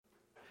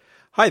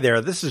Hi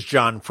there, this is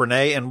John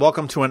Frenay, and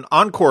welcome to an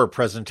Encore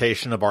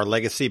presentation of our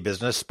Legacy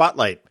Business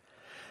Spotlight.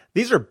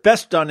 These are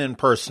best done in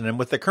person, and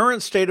with the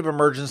current state of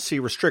emergency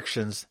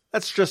restrictions,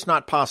 that's just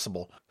not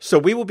possible. So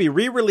we will be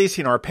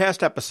re-releasing our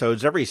past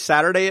episodes every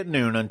Saturday at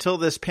noon until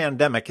this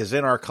pandemic is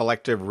in our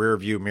collective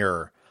rearview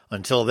mirror.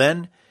 Until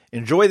then,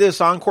 enjoy this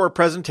Encore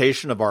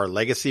presentation of our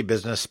Legacy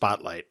Business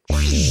Spotlight.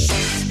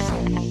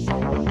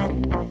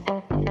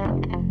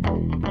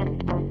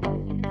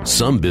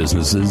 Some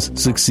businesses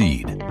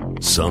succeed.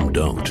 Some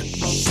don't.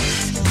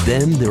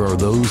 Then there are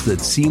those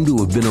that seem to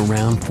have been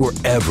around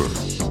forever.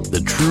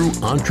 The true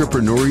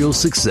entrepreneurial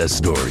success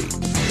story.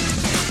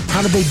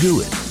 How did they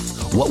do it?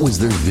 What was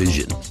their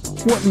vision?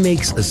 What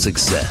makes a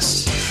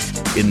success?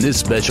 In this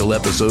special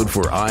episode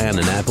for Eye on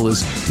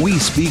Annapolis, we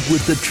speak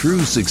with the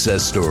true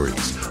success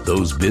stories.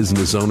 Those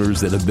business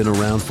owners that have been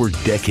around for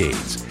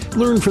decades.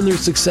 Learn from their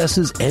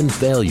successes and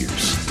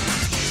failures.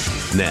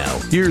 Now,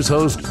 here's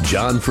host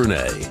John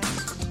Frenay.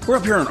 We're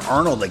up here in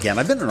Arnold again.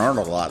 I've been in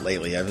Arnold a lot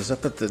lately. I was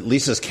up at the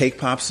Lisa's Cake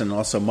Pops and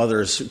also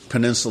Mother's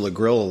Peninsula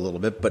Grill a little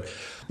bit. But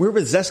we're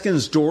with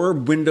Zeskind's Door,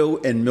 Window,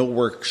 and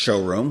Millwork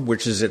showroom,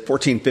 which is at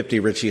 1450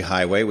 Ritchie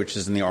Highway, which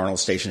is in the Arnold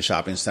Station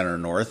Shopping Center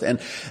North. And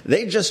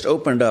they just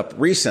opened up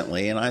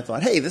recently, and I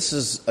thought, hey, this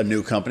is a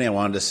new company. I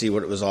wanted to see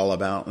what it was all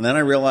about. And then I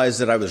realized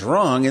that I was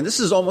wrong, and this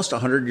is almost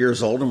 100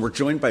 years old, and we're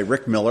joined by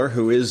Rick Miller,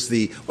 who is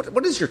the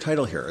what is your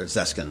title here at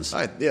Zeskind's?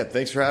 Hi, yeah,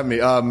 thanks for having me.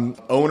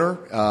 Owner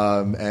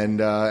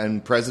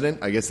and president.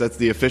 I guess that's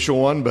the official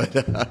one, but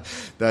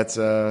that's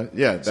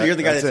yeah. So you're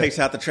the guy that takes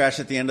out the trash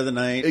at the end of the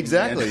night.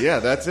 Exactly. Yeah,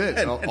 that's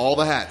it. All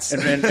the hats.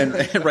 And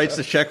writes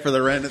the check for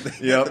the rent at the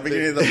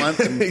beginning of the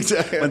month. And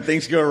exactly. When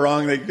things go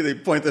wrong, they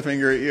point the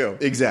finger at you.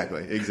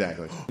 Exactly.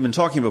 We've been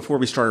talking before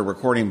we started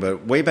recording,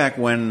 but way back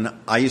when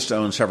I used to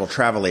own several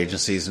travel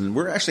agencies, and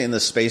we're actually in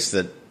this space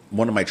that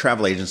one of my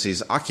travel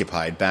agencies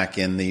occupied back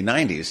in the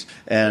 90s.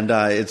 And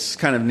it's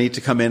kind of neat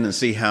to come in and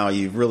see how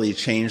you've really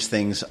changed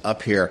things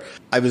up here.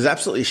 I was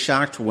absolutely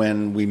shocked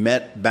when we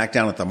met back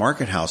down at the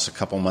Market House a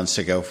couple months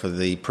ago for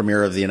the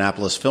premiere of the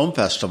Annapolis Film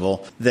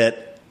Festival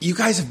that you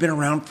guys have been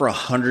around for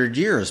 100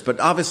 years, but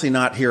obviously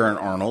not here in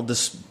Arnold.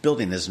 This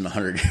building isn't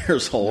 100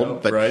 years old. No,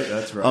 but, right,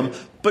 that's right.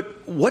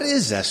 But what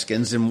is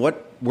Zeskind's, and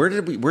where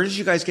did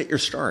you guys get your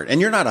start?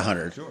 And you're not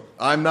 100. Sure.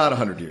 I'm not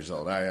 100 years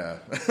old. I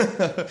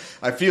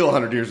I feel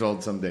 100 years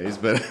old some days,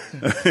 but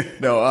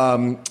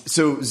no.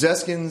 So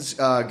Zeskind's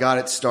got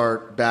its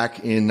start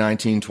back in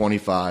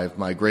 1925.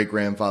 My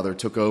great-grandfather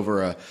took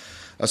over a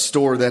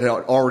store that had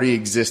already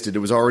existed. It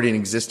was already an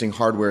existing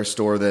hardware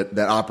store that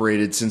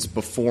operated since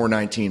before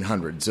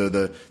 1900. So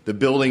the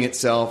building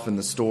itself and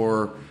the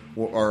store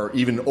are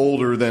even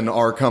older than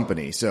our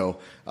company. So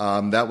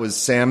that was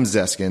Sam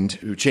Zeskind,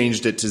 who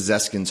changed it to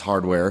Zeskind's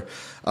Hardware.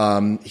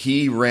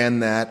 He ran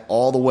that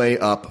all the way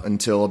up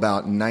until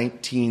about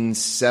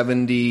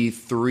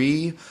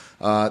 1973.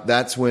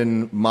 That's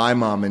when my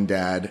mom and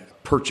dad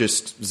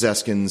purchased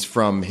Zeskind's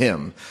from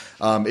him.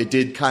 It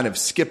did kind of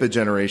skip a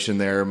generation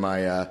there.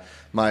 My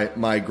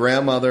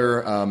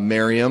grandmother,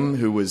 Miriam,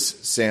 who was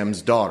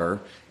Sam's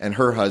daughter, and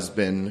her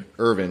husband,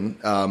 Irvin,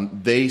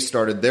 they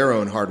started their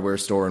own hardware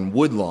store in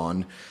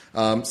Woodlawn.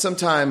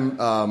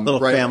 Little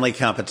family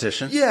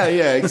competition. Yeah,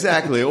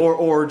 exactly.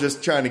 or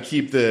just trying to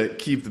keep the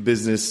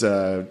business,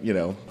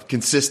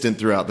 consistent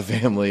throughout the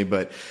family.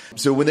 But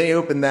so when they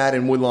opened that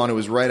in Woodlawn, it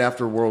was right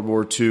after World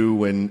War II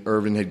when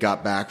Irvin had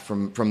got back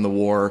from the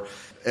war.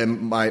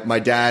 And my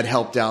dad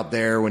helped out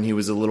there when he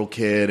was a little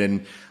kid,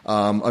 and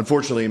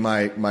unfortunately,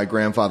 my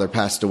grandfather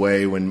passed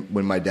away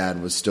when my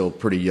dad was still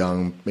pretty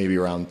young, maybe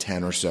around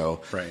 10 or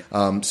so. Right.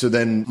 So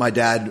then my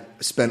dad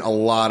spent a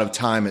lot of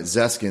time at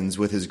Zeskind's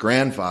with his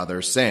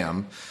grandfather,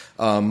 Sam,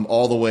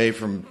 all the way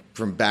from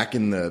back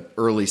in the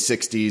early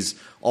 60s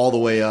all the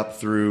way up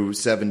through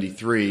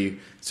 73.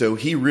 So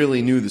he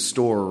really knew the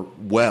store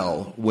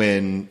well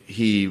when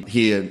he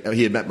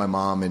had met my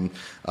mom, and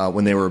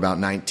when they were about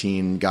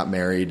 19, got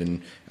married,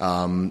 and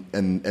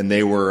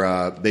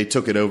they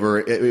took it over.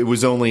 It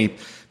was only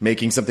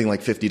making something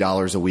like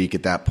 $50 a week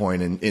at that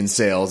point in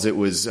sales. It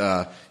was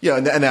and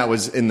that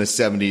was in the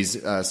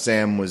 70s.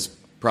 Sam was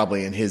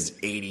probably in his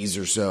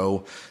 80s or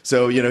so.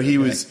 So he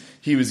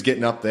was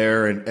getting up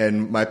there,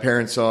 and my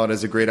parents saw it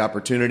as a great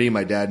opportunity.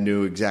 My dad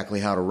knew exactly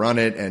how to run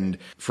it, and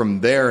from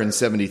there in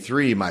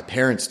 73, my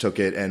parents took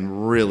it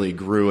and really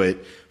grew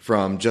it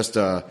from just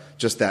that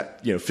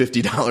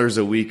 $50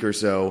 a week or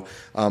so,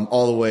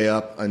 all the way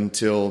up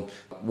until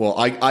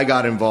I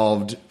got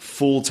involved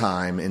full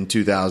time in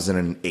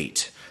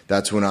 2008.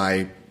 That's when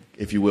I,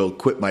 if you will,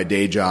 quit my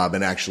day job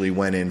and actually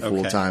went in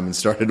full time and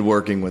started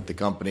working with the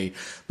company.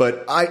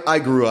 But I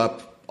grew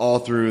up all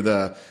through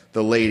the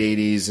late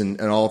 80s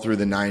and all through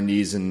the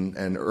 90s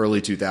and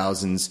early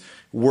 2000s,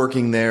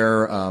 working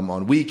there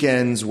on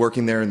weekends,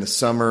 working there in the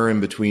summer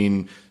in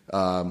between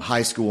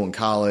high school and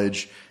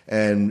college.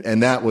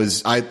 And that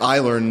was, I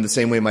learned the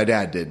same way my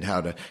dad did,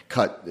 how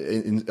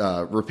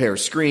to repair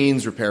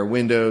screens, repair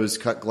windows,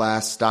 cut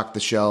glass, stock the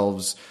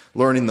shelves,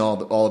 learning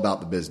all about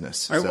the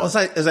business. All right, well,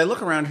 as I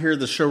look around here,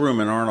 the showroom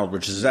in Arnold,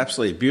 which is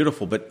absolutely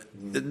beautiful, but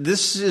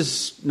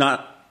this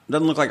doesn't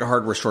look like a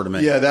hardware store to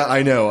me. Yeah,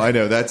 I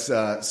know. That's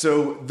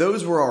so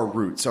those were our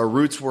roots. Our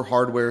roots were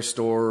hardware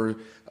store.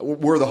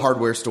 We're the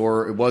hardware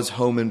store. It was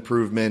home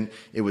improvement.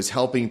 It was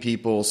helping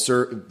people.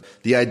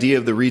 The idea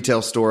of the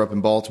retail store up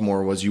in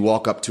Baltimore was you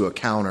walk up to a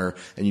counter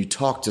and you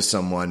talk to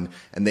someone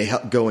and they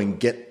help go and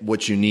get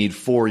what you need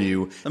for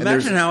you.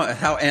 Imagine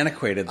how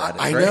antiquated that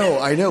is.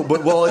 I know.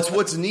 But it's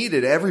what's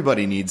needed.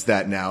 Everybody needs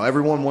that now.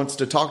 Everyone wants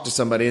to talk to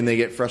somebody and they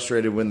get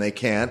frustrated when they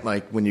can't.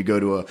 Like when you go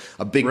to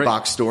a big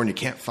box store and you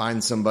can't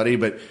find somebody.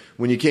 But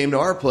when you came to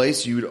our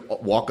place, you'd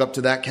walk up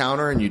to that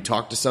counter and you'd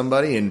talk to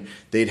somebody and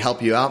they'd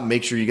help you out and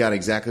make sure you got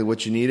exactly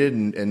what you needed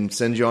and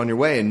send you on your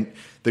way. And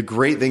the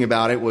great thing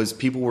about it was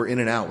people were in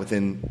and out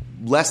within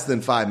less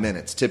than 5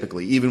 minutes,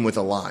 typically, even with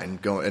a line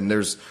going. And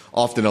there's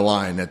often a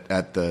line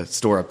at the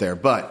store up there.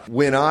 But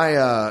when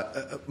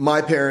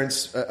my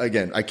parents,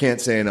 again, I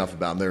can't say enough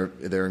about them.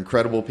 They're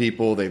incredible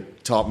people. They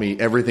taught me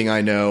everything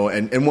I know.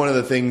 And one of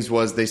the things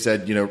was they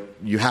said,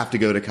 you have to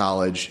go to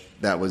college.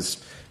 That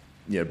was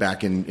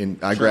back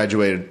I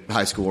graduated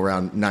high school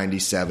around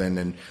 97,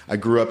 and I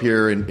grew up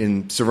here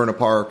in Severna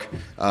Park,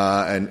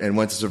 and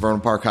went to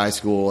Severna Park High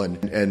School,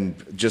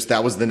 and just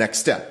that was the next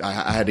step.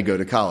 I had to go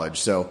to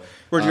college. So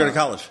where'd you go to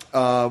college?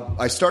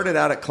 I started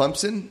out at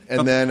Clemson,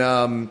 and then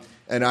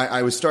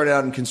I was started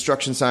out in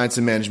construction science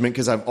and management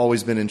because I've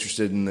always been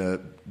interested in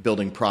the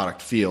building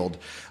product field.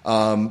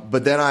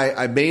 But then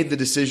I made the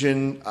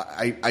decision.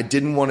 I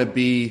didn't want to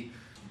be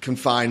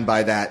confined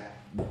by that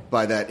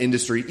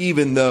industry,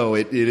 even though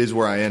it is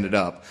where I ended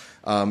up.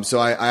 So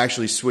I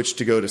actually switched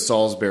to go to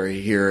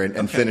Salisbury here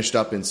and finished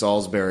up in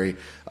Salisbury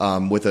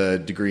with a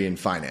degree in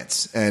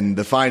finance. And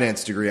the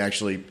finance degree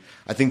actually,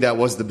 I think that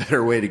was the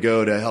better way to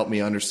go to help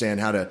me understand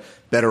how to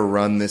better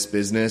run this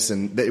business.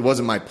 And it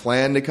wasn't my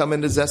plan to come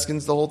into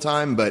Zeskind's the whole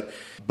time, but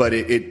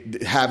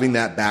it having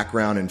that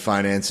background in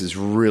finance is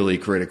really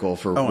critical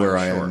for where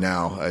I am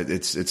now.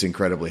 It's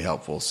incredibly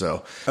helpful.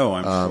 So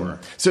I'm sure.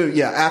 So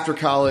yeah, after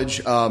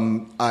college,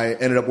 I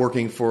ended up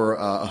working for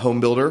a home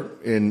builder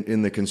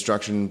in the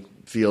construction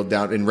field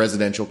down in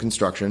residential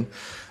construction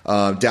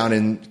down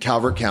in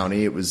Calvert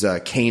County. It was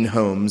Kane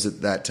Homes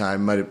at that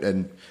time,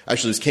 and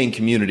actually it was Kane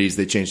Communities.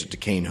 They changed it to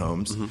Kane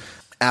Homes. Mm-hmm.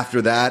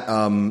 After that,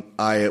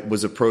 I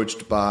was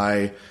approached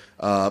by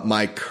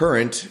my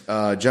current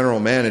general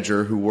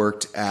manager who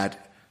worked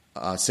at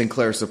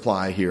Sinclair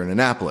Supply here in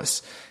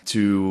Annapolis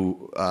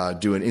to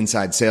do an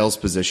inside sales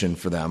position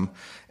for them.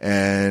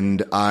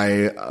 And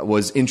I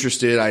was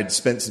interested. I'd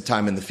spent some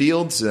time in the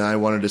fields, and I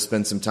wanted to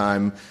spend some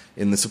time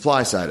in the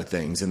supply side of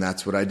things, and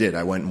that's what I did.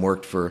 I went and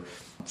worked for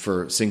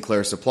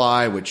Sinclair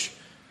Supply, which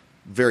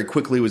very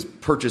quickly was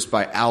purchased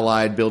by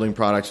Allied Building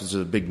Products, which is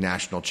a big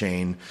national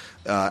chain.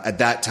 At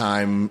that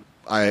time,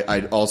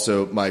 a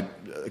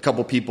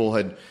couple people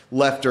had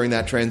left during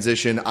that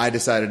transition. I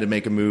decided to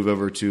make a move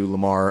over to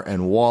Lamar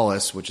and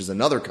Wallace, which is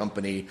another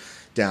company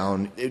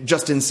down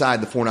just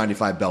inside the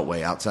 495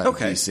 Beltway outside of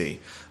DC.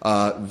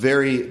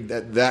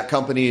 That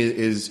company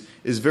is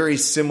very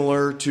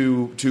similar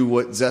to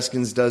what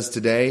Zeskind's does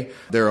today.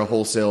 They're a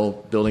wholesale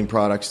building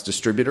products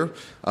distributor.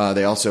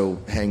 They also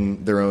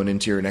hang their own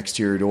interior and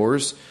exterior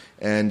doors,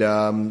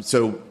 and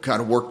so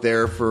kind of worked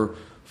there for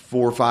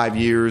 4 or 5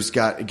 years.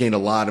 Gained a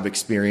lot of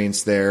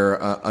experience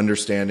there,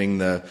 understanding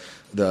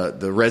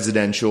the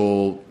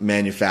residential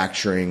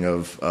manufacturing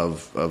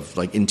of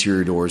like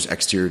interior doors,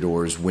 exterior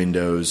doors,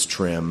 windows,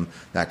 trim,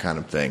 that kind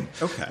of thing.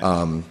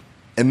 Okay.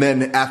 And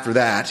then after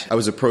that, I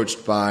was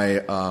approached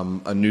by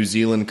a New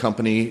Zealand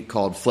company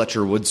called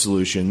Fletcher Wood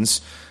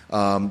Solutions.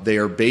 They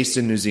are based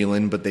in New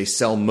Zealand, but they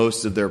sell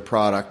most of their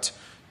product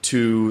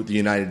to the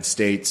United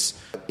States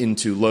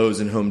into Lowe's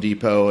and Home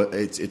Depot.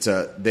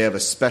 They have a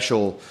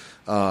special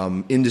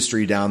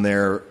industry down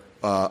there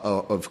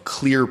of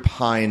clear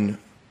pine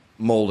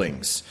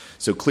moldings.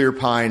 So clear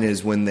pine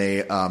is when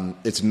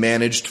it's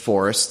managed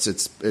forests.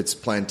 It's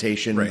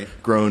plantation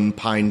grown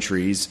pine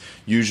trees,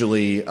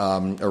 usually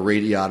a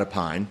radiata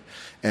pine,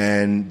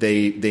 and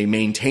they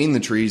maintain the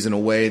trees in a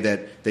way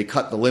that they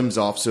cut the limbs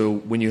off. So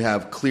when you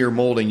have clear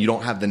molding, you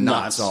don't have the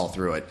knots all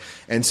through it.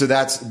 And so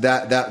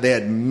that they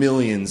had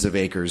millions of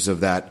acres of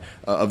that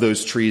of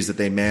those trees that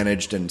they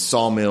managed, and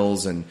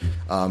sawmills,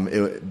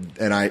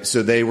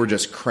 so they were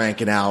just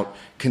cranking out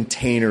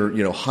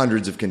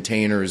hundreds of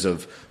containers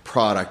of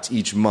product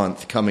each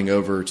month coming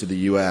over to the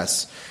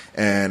U.S.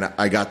 And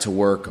I got to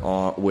work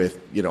on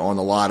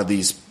a lot of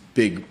these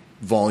big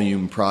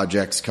volume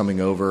projects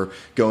coming over,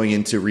 going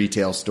into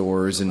retail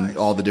stores and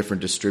all the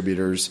different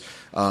distributors.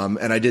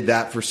 And I did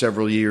that for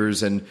several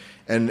years, and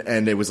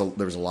there was a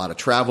lot of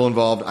travel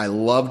involved. I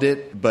loved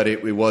it, but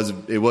it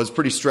was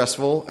pretty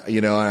stressful,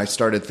 and I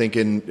started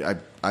thinking,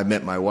 I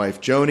met my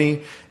wife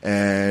Joni,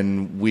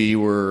 and we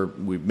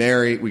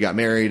got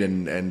married,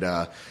 and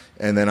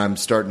And then I'm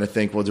starting to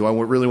think, well, do I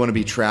really want to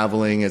be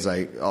traveling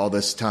all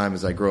this time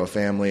as I grow a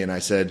family? And I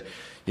said,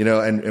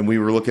 and we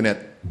were looking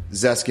at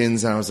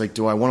Zeskind's, and I was like,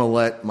 do I want to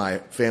let my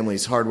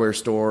family's hardware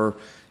store,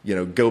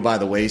 go by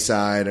the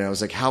wayside? And I was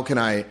like, how can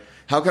I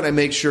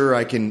make sure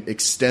I can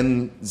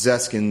extend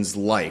Zeskind's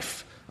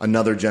life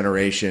another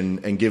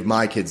generation and give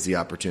my kids the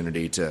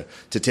opportunity to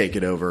take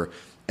it over?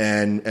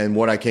 And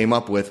what I came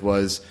up with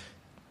was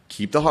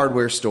keep the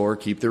hardware store,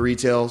 keep the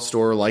retail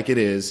store like it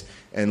is,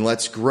 and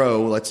let's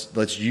grow.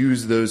 Let's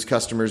use those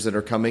customers that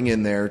are coming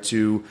in there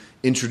to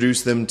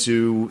introduce them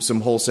to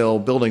some wholesale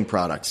building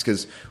products,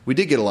 because we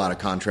did get a lot of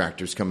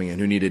contractors coming in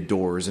who needed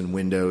doors and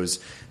windows.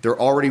 They're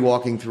already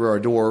walking through our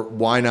door.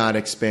 Why not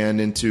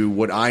expand into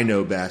what I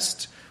know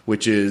best,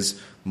 which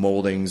is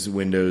moldings,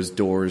 windows,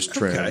 doors,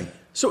 trim. Okay.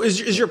 So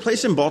is your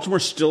place in Baltimore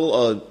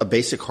still a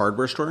basic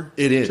hardware store?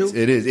 It is. Too?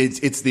 It is.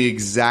 It's the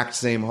exact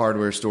same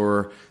hardware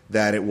store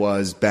that it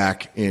was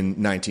back in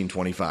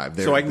 1925.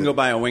 So I can go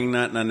buy a wing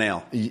nut and a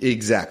nail.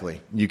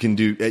 Exactly. You can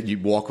do. You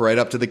walk right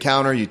up to the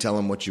counter. You tell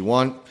them what you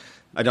want.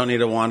 I don't need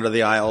to wander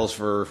the aisles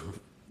for.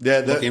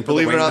 Yeah,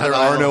 believe it or not, there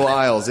are no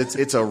aisles.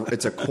 It's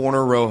a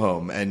corner row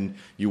home, and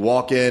you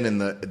walk in,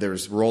 and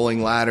there's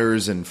rolling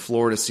ladders and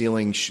floor to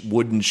ceiling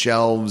wooden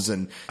shelves,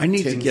 and I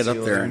need to get up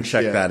there and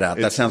check that out.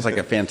 That sounds like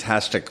a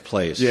fantastic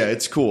place. Yeah,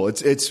 it's cool.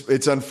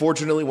 It's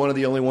unfortunately one of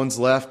the only ones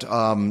left.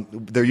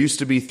 There used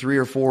to be 3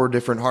 or 4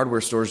 different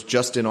hardware stores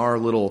just in our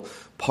little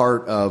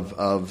part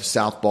of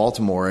South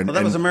Baltimore, and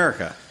that was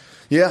America.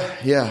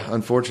 Yeah,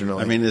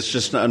 unfortunately. I mean, it's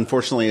just,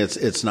 unfortunately,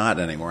 it's not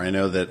anymore. I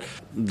know that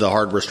the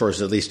hardware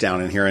stores, at least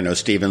down in here, I know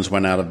Stevens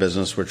went out of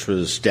business, which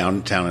was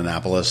downtown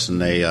Annapolis, and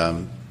they,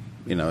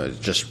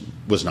 it just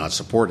was not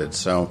supported.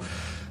 So,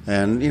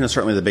 and,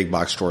 certainly the big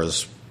box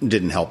stores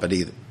didn't help it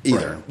either.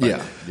 Right. But,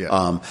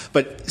 Yeah.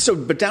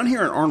 But down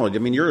here in Arnold, I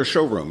mean, you're a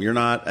showroom. You're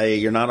not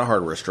a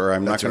hardware store.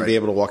 I'm not going to be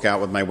able to walk out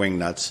with my wing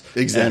nuts.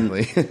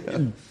 Exactly.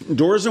 And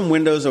doors and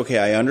windows. Okay,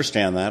 I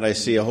understand that. I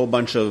see a whole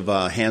bunch of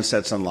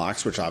handsets and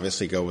locks, which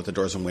obviously go with the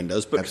doors and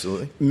windows. But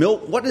absolutely.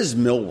 What is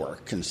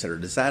millwork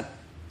considered? Is that?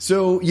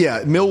 So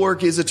yeah,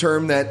 millwork is a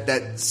term that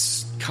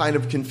kind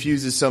of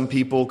confuses some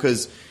people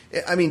because,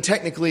 I mean,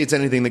 technically it's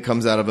anything that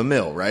comes out of a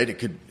mill, right?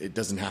 It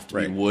doesn't have to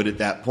be wood at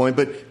that point,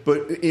 but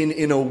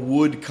in a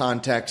wood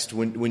context,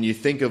 when you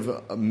think of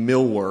a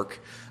millwork,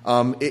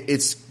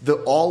 it's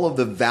all of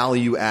the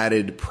value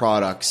added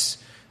products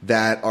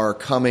that are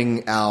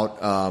coming out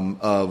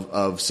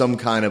of some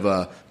kind of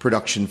a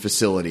production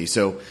facility.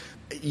 So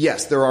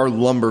yes, there are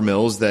lumber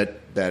mills that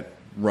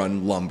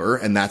run lumber,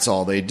 and that's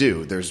all they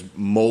do. There's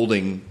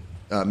molding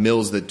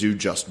mills that do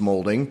just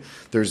molding.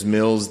 There's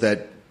mills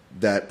that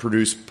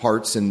produce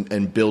parts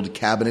and build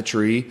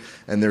cabinetry,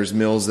 and there's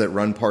mills that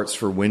run parts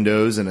for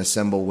windows and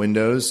assemble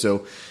windows.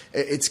 So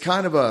it's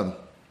kind of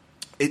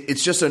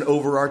it's just an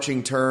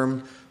overarching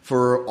term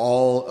for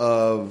all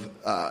of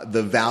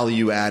the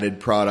value-added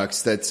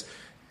products. That's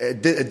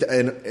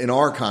in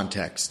our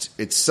context,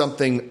 it's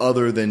something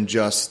other than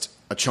just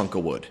a chunk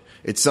of wood.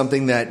 It's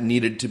something that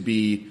needed to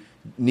be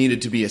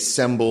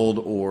assembled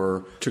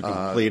or to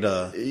complete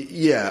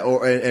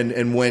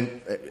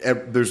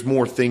there's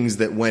more things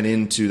that went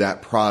into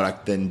that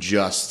product than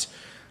just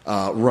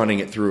running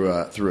it through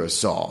a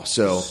saw.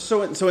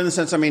 So in the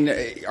sense, I mean,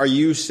 are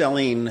you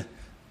selling?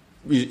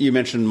 You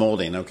mentioned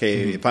molding.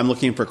 Okay, Mm-hmm. If I'm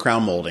looking for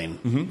crown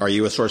molding, are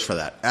you a source for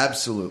that?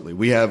 Absolutely,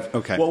 we have.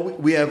 Okay. Well,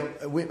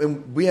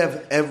 we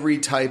have every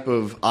type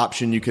of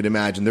option you could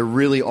imagine. There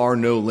really are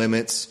no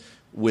limits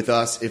with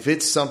us. If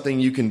it's something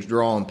you can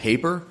draw on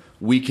paper,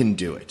 we can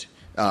do it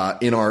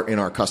in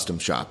our custom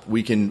shop.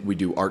 We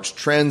do arch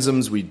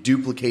transoms. We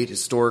duplicate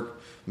historic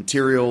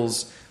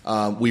materials.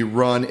 We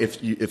run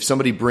if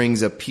somebody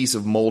brings a piece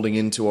of molding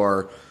into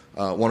our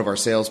one of our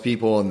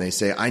salespeople and they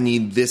say, I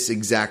need this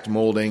exact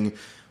molding,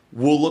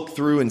 we'll look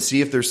through and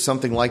see if there's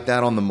something like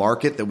that on the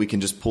market that we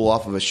can just pull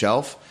off of a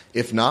shelf.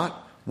 If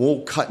not,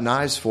 we'll cut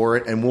knives for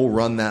it and we'll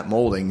run that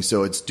molding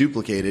so it's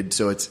duplicated,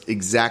 so it's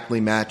exactly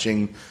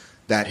matching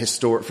that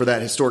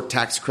historic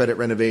tax credit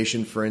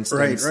renovation, for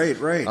instance.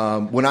 Right.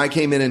 When I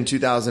came in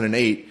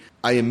 2008,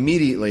 I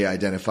immediately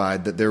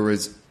identified that there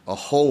was a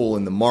hole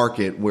in the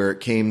market where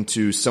it came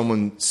to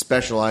someone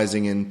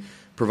specializing in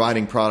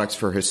providing products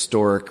for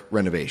historic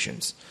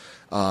renovations.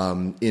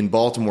 In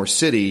Baltimore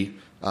City,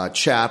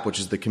 CHAP, which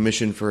is the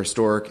Commission for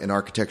Historic and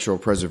Architectural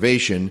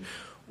Preservation,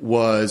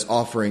 was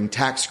offering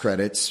tax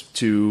credits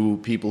to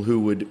people who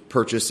would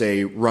purchase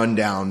a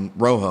rundown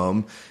row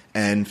home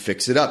and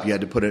fix it up. You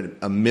had to put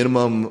a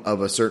minimum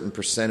of a certain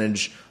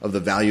percentage of the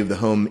value of the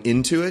home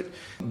into it,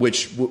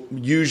 which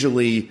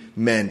usually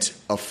meant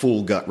a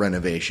full gut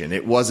renovation.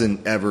 It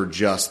wasn't ever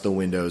just the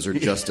windows or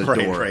just a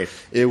door. Right.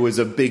 It was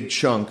a big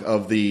chunk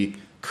of the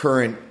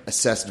current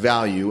assessed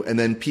value, and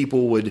then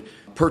people would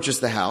purchase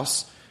the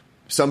house.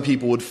 Some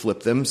people would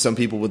flip them. Some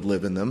people would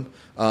live in them.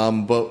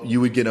 But you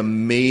would get a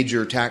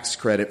major tax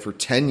credit for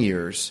 10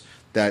 years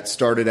that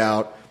started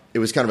out. It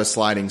was kind of a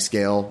sliding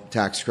scale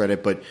tax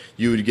credit, but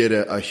you would get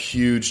a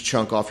huge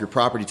chunk off your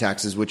property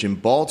taxes, which in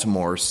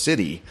Baltimore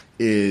City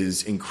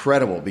is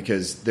incredible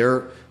because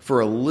for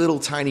a little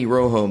tiny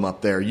row home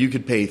up there, you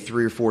could pay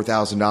 $3,000 or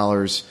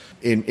 $4,000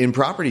 in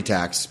property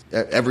tax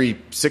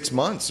every 6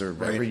 months or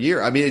every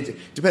year. I mean,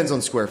 it depends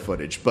on square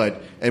footage,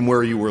 and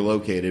where you were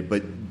located.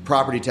 But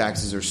property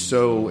taxes are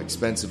so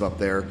expensive up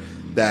there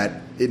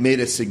that it made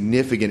a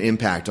significant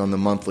impact on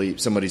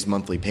somebody's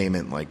monthly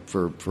payment, like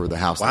for the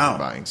house that they're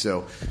buying.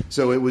 So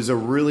it was a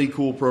really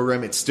cool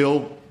program. It's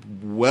still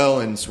well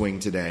in swing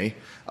today.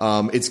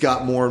 It's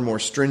got more and more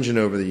stringent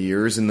over the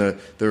years, and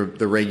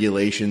the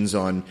regulations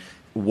on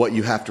what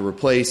you have to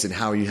replace and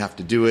how you have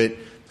to do it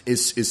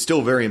is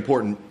still very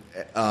important.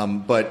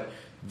 But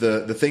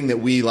the thing that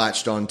we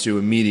latched onto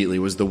immediately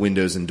was the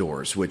windows and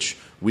doors, which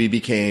we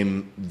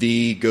became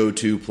the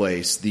go-to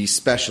place, the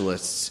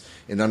specialists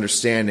in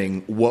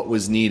understanding what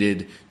was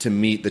needed to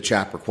meet the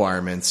CHAP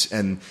requirements.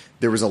 And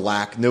there was a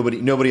lack.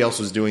 Nobody else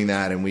was doing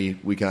that, and we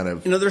kind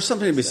of... there's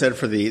something to be said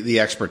for the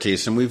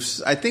expertise, and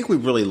I think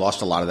we've really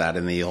lost a lot of that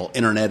in the whole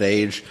internet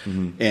age.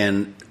 Mm-hmm.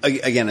 And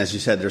again, as you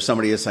said, there's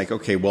somebody that's like,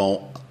 okay,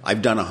 well,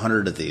 I've done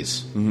 100 of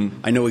these. Mm-hmm.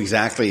 I know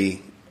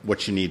exactly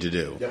what you need to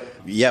do. Yep.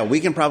 Yeah, we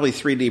can probably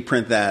 3D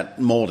print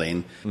that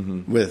molding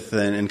with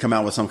and come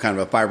out with some kind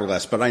of a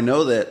fiberglass, but I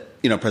know that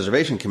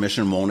Preservation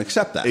Commission won't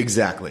accept that.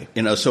 Exactly.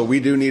 So we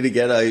do need to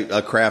get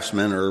a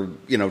craftsman or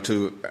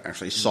to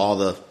actually saw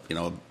the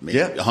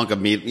a hunk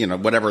of meat,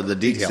 whatever the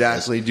detail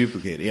exactly is.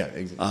 Duplicate it. Yeah,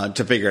 exactly.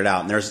 To figure it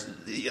out. And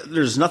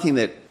there's nothing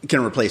that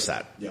can replace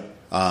that.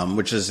 Yeah.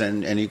 Which is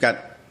and you've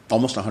got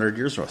almost 100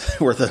 years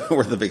worth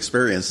of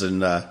experience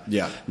and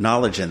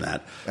knowledge in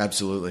that.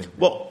 Absolutely.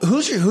 Well,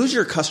 who's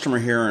your customer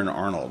here in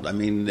Arnold? I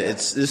mean,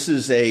 this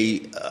is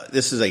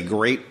a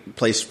great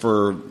place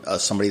for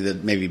somebody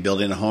that may be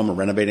building a home or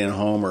renovating a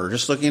home or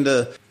just looking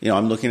to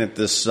I'm looking at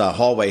this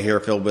hallway here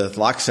filled with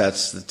lock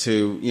sets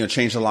to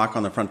change the lock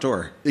on the front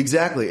door.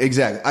 Exactly.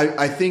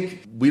 I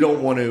think we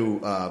don't want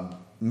to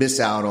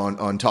miss out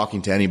on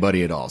talking to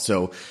anybody at all.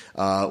 So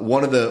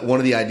one of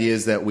the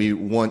ideas that we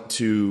want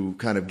to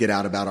kind of get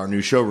out about our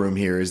new showroom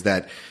here is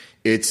that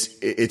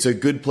it's a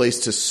good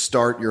place to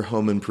start your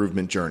home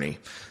improvement journey.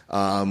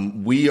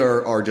 We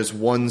are just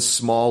one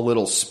small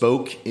little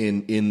spoke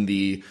in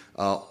the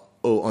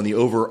on the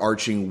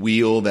overarching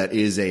wheel that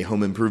is a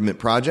home improvement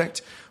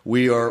project.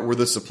 We're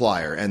the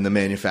supplier and the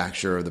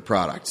manufacturer of the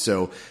product.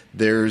 So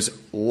there's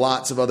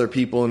lots of other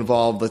people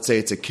involved. Let's say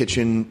it's a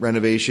kitchen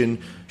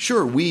renovation.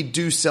 Sure, we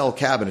do sell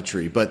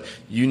cabinetry, but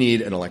you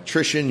need an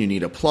electrician, you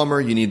need a plumber,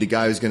 you need the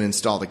guy who's going to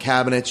install the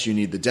cabinets, you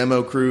need the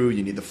demo crew,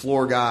 you need the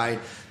floor guy.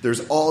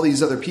 There's all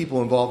these other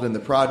people involved in the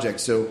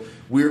project. So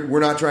we're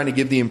not trying to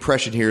give the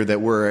impression here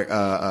that we're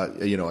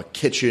a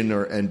kitchen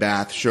and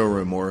bath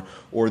showroom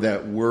or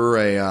that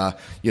we're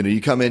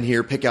you come in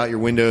here, pick out your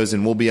windows,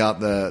 and we'll be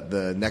out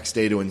the next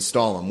day to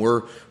install them.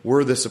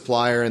 We're the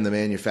supplier and the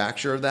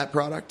manufacturer of that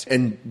product,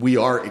 and we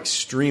are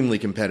extremely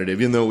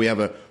competitive. Even though we have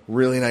a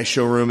really nice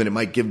showroom and it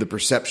might give the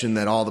perception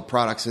that all the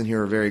products in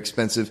here are very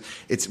expensive,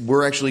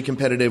 we're actually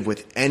competitive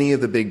with any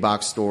of the big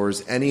box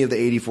stores, any of the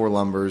 84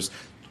 Lumbers,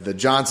 the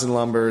Johnson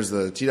Lumbers,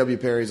 the T.W.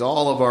 Perry's,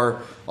 all of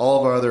our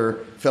other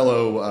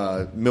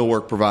fellow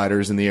millwork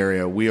providers in the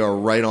area. We are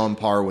right on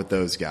par with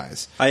those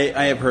guys.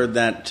 I have heard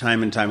that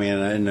time and time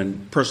again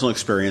in personal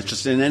experience,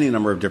 just in any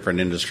number of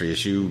different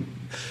industries. You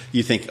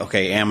think,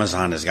 okay,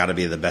 Amazon has got to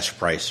be the best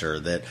price, or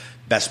that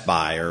Best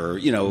Buy, or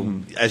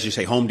as you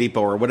say, Home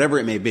Depot, or whatever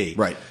it may be.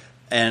 Right.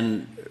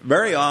 And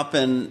very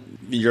often,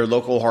 your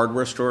local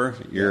hardware store,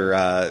 your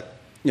the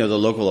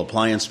local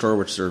appliance store,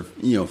 which there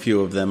are a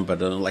few of them,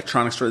 but an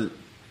electronics store.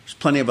 There's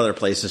plenty of other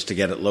places to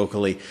get it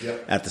locally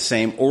at the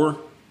same or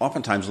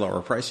oftentimes lower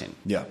pricing.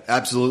 Yeah,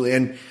 absolutely.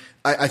 And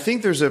I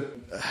think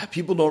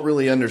people don't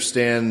really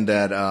understand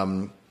that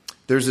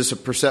there's this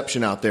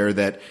perception out there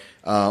that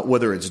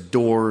whether it's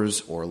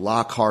doors or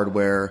lock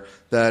hardware,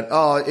 that,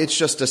 it's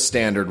just a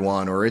standard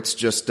one, or it's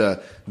just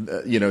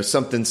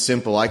something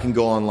simple. I can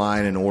go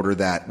online and order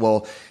that.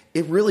 Well,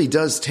 it really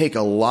does take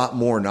a lot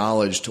more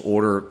knowledge to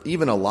order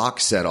even a lock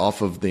set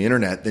off of the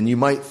internet than you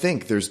might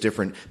think. There's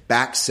different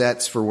back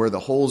sets for where the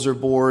holes are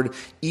bored.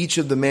 Each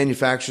of the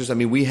manufacturers,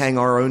 we hang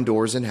our own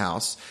doors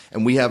in-house,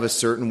 and we have a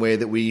certain way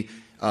that we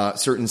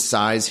certain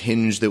size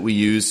hinge that we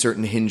use,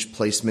 certain hinge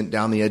placement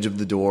down the edge of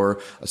the door,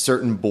 a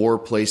certain bore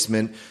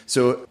placement.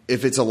 So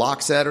if it's a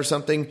lock set or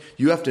something,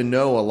 you have to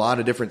know a lot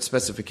of different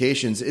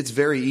specifications. It's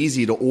very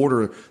easy to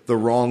order the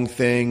wrong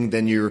thing.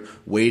 Then you're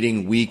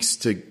waiting weeks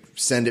to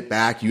send it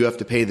back. You have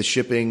to pay the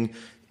shipping.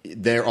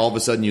 There, all of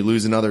a sudden, you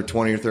lose another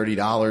 $20 or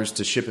 $30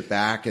 to ship it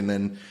back, and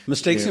then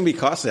mistakes can be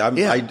costly.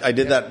 I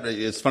did that.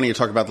 It's funny you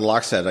talk about the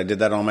lock set. I did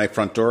that on my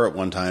front door at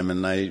one time,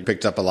 and I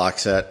picked up a lock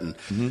set, and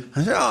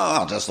I said,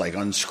 I'll just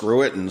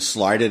unscrew it and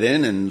slide it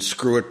in and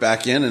screw it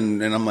back in,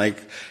 and I'm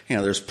like,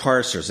 there's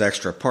parts, there's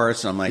extra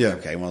parts, and I'm like,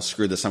 okay, well,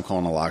 screw this. I'm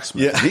calling a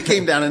locksmith. Yeah. He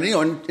came down,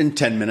 and in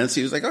 10 minutes,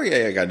 he was like,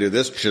 I got to do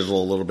this,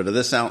 chisel a little bit of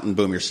this out, and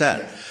boom, you're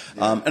set.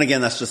 Yeah. And again,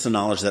 that's just the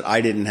knowledge that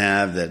I didn't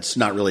have. That's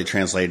not really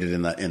translated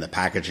in the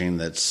packaging.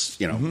 That's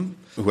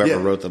whoever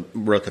wrote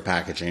the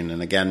packaging.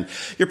 And again,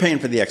 you're paying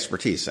for the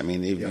expertise.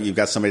 You've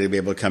got somebody to be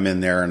able to come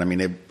in there,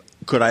 and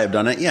Could I have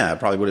done it? Yeah, it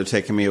probably would have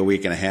taken me a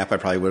week and a half. I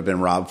probably would have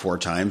been robbed 4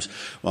 times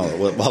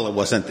while it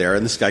wasn't there.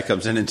 And this guy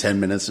comes in 10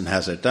 minutes and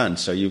has it done.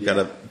 So you've got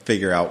to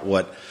figure out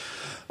what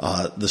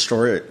the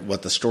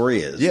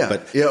story is. Yeah,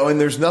 but and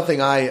there's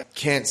nothing I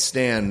can't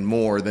stand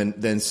more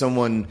than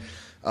someone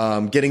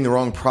getting the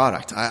wrong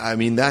product. I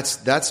mean,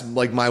 that's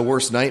like my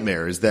worst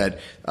nightmare is that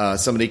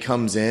somebody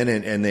comes in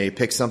and they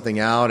pick something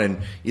out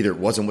and either it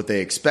wasn't what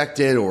they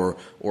expected or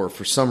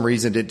for some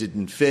reason it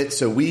didn't fit.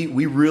 So we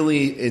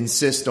really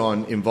insist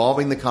on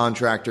involving the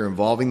contractor,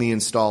 involving the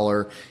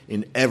installer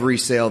in every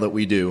sale that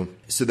we do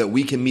so that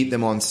we can meet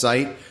them on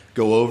site,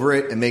 go over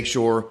it, and make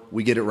sure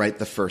we get it right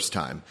the first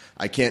time.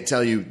 I can't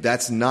tell you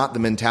that's not the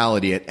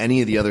mentality at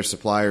any of the other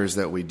suppliers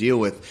that we deal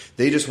with.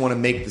 They just want to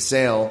make the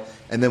sale,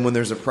 and then when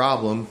there's a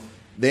problem,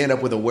 they end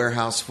up with a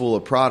warehouse full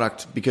of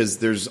product because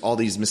there's all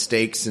these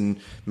mistakes and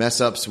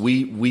mess ups.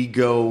 We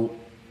go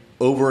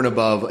over and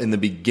above in the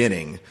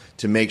beginning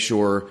to make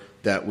sure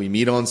that we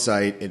meet on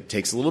site. It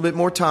takes a little bit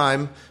more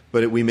time,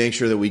 but we make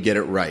sure that we get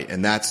it right,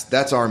 and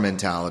that's our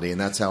mentality,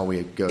 and that's how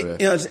we go to.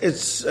 Yeah,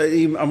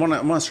 I want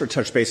to sort of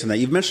touch base on that.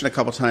 You've mentioned a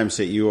couple times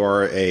that you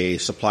are a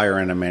supplier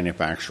and a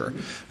manufacturer.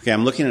 Okay,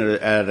 I'm looking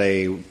at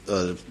a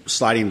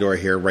sliding door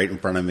here right in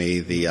front of me,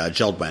 the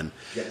Geldwen,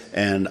 yes.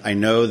 And I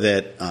know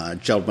that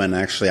Geldwen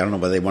actually, I don't know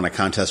whether they won a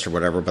contest or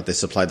whatever, but they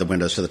supplied the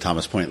windows to the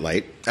Thomas Point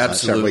Light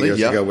several years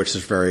ago, which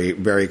is very,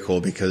 very cool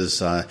because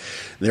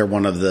they're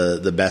one of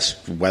the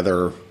best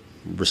weather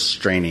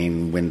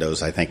restraining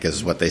windows, I think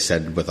is what they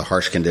said, with the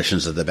harsh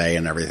conditions of the bay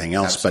and everything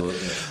else. Absolutely.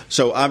 But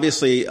so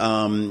obviously,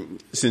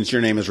 since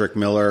your name is Rick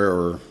Miller,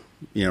 or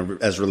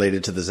as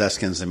related to the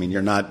Zeskins, I mean,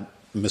 you're not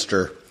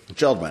Mr.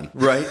 Geldwen,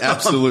 right?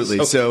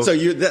 Absolutely. So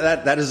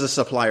that is a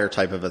supplier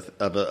type of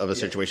a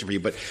situation for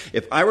you. But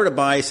if I were to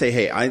buy, say,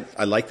 hey,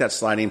 I like that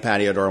sliding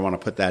patio door, I want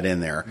to put that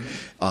in there.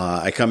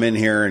 I come in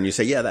here and you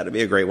say, yeah, that'd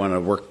be a great one.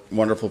 It'd work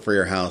wonderful for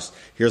your house.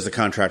 Here's the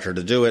contractor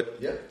to do it.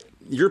 Yep.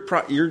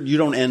 You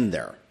don't end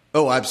there.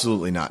 Oh,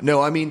 absolutely not.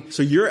 No, I mean,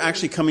 so you're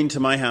actually coming to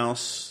my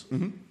house,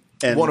 and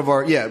one of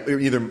our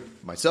either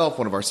myself,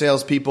 one of our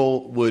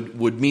salespeople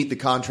would meet the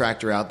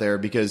contractor out there,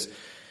 because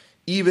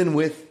even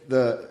with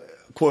the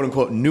quote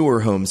unquote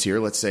newer homes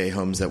here, let's say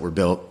homes that were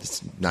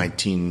built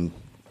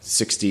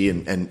 1960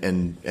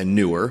 and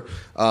newer,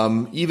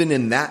 even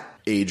in that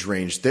age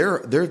range,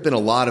 there have been a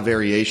lot of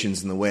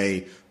variations in the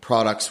way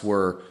products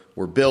were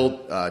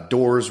built,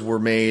 doors were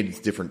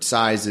made, different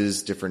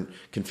sizes, different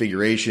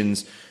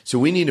configurations. So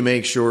we need to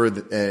make sure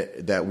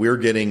that we're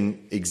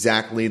getting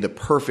exactly the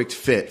perfect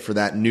fit for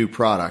that new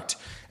product.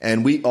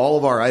 And all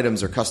of our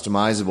items are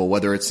customizable,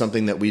 whether it's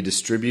something that we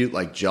distribute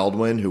like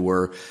Geldwen, who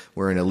we're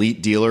an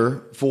elite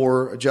dealer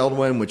for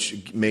Geldwen,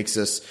 which makes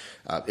us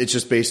it's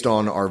just based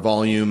on our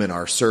volume and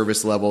our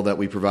service level that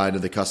we provide to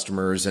the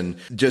customers. And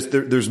just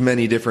there's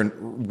many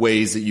different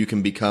ways that you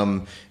can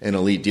become an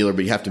elite dealer,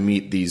 but you have to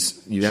meet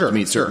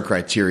certain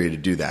criteria to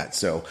do that.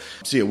 So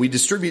yeah, we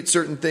distribute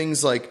certain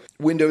things like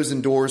windows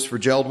and doors for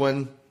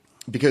Geldwen,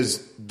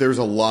 because there's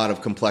a lot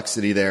of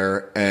complexity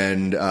there,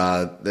 and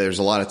there's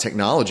a lot of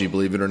technology,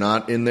 believe it or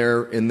not, in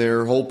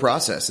their whole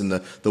process. And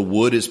the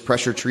wood is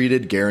pressure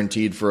treated,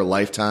 guaranteed for a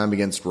lifetime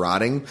against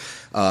rotting.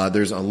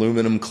 There's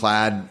aluminum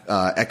clad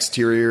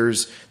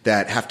exteriors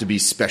that have to be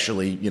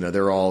specially,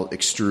 they're all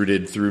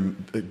extruded through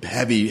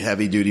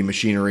heavy duty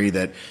machinery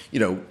that,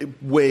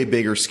 way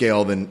bigger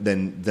scale than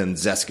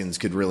Zeskins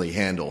could really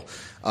handle.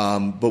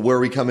 But where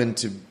we come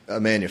into a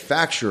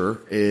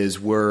manufacturer is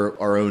we're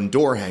our own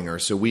door hanger.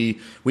 So we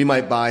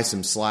might buy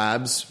some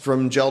slabs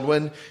from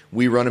Geldwen.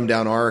 We run them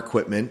down our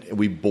equipment.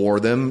 We bore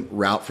them,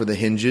 route for the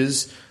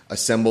hinges,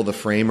 assemble the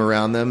frame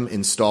around them,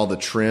 install the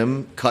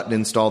trim, cut and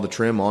install the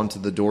trim onto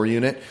the door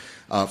unit.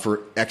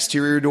 For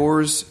exterior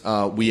doors,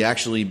 we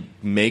actually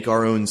make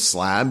our own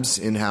slabs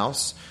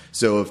in-house.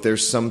 So if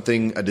there's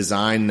a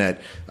design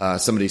that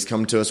somebody's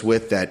come to us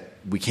with that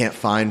we can't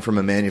find from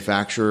a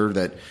manufacturer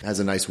that has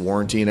a nice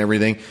warranty and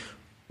everything,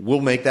 we'll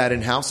make that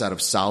in-house out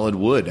of solid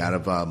wood, out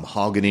of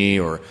mahogany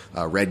or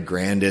red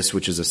Grandis,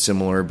 which is a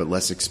similar but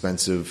less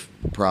expensive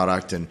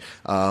product, and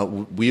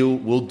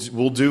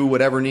we'll do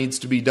whatever needs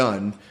to be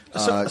done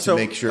to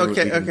make sure.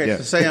 Okay. Yeah.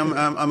 So say I'm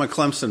a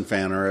Clemson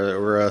fan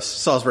or a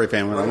Salisbury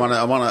fan. Right.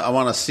 I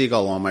want a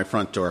seagull on my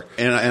front door,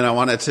 and I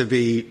want it to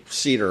be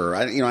cedar.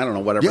 I don't know,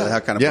 whatever the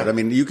heck kind of wood. I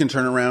mean, you can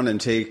turn around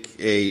and take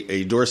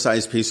a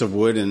door-sized piece of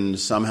wood and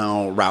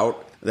somehow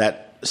route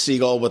that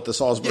seagull with the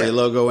Salisbury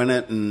logo in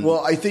it. And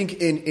well, I think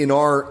in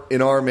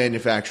our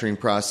manufacturing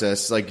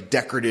process, like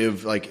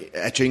decorative, like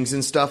etchings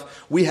and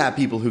stuff, we have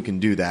people who can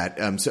do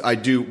that. So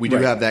we do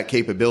have that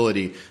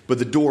capability, but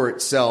the door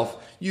itself,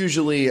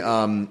 usually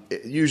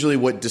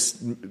what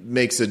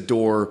makes a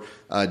door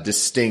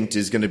distinct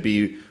is going to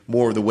be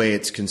more of the way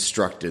it's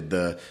constructed,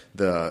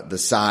 the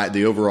size,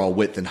 the overall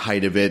width and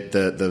height of it,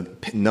 the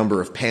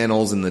number of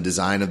panels and the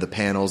design of the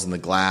panels and the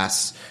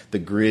glass, the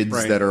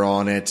grids that are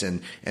on it,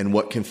 and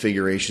what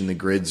configuration the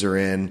grids are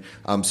in.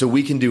 So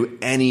we can do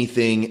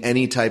anything,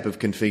 any type of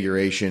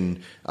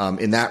configuration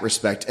in that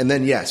respect. And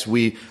then yes,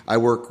 I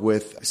work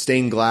with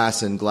stained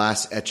glass and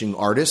glass etching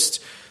artists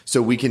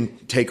So we can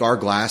take our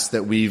glass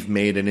that we've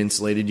made an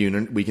insulated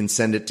unit, we can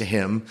send it to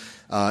him.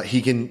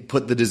 He can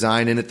put the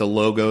design in it, the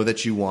logo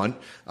that you want.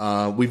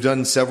 We've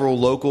done several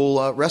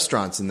local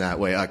restaurants in that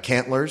way.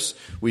 Cantlers,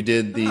 we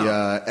did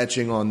the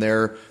etching on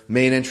their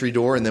main entry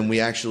door, and then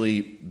we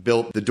actually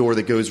built the door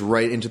that goes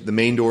right into the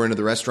main door into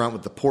the restaurant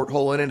with the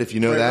porthole in it. If you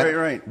know that,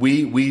 right.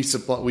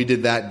 We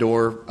did that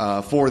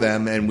door for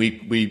them, and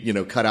we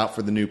cut out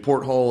for the new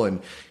porthole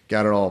and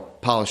got it all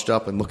polished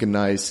up and looking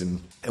nice.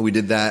 And we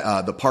did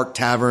that. The Park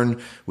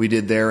Tavern, we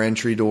did their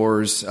entry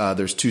doors.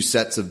 There's 2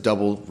 sets of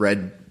double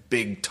red,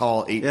 big,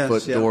 tall,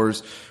 8-foot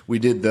doors. We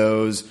did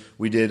those.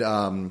 We did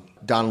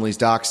Donnelly's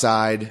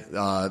Dockside,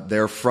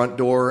 their front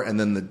door, and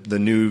then the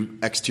new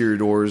exterior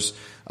doors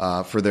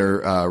for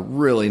their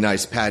really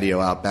nice patio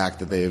out back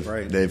that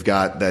they've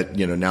got that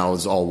now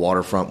is all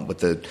waterfront with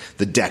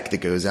the deck that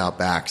goes out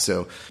back.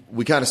 So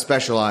we kind of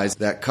specialize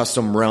that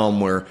custom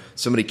realm where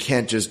somebody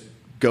can't just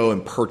go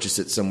and purchase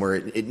it somewhere.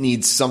 It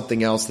needs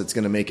something else that's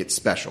going to make it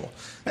special.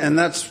 And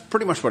that's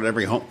pretty much what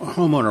every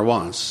homeowner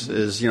wants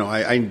is,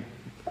 I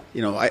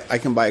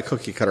can buy a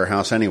cookie cutter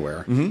house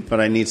anywhere, but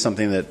I need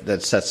something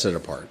that sets it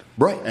apart.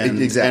 Right.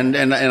 Exactly.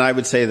 And I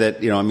would say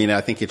that,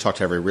 I think you talk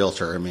to every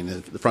realtor. I mean,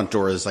 the front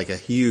door is like a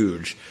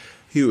huge,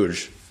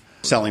 huge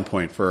selling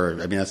point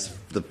that's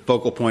the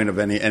focal point of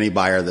any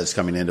buyer that's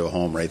coming into a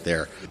home right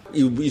there.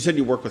 You said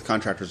you work with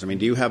contractors. I mean,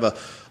 do you have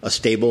a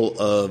stable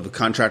of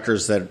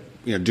contractors that,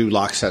 do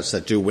lock sets,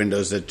 that do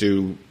windows, that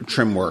do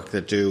trim work,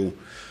 that do...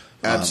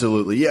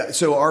 Absolutely. Yeah.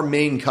 So our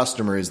main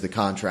customer is the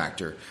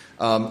contractor.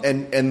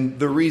 And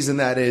the reason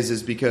that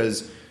is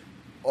because,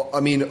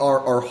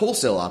 our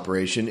wholesale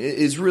operation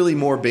is really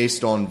more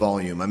based on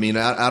volume.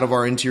 Out of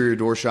our interior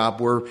door shop,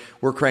 we're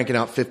cranking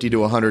out 50 to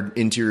 100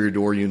 interior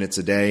door units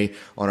a day.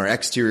 On our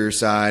exterior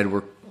side,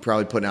 we're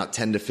probably putting out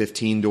 10 to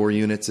 15 door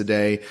units a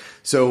day.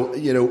 So,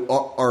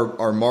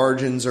 our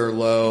margins are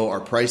low,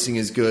 our pricing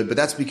is good, but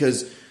that's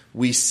because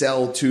we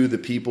sell to the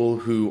people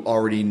who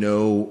already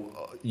know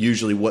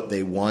usually what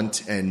they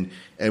want, and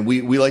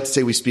we like to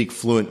say we speak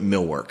fluent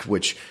millwork,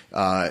 which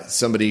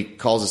somebody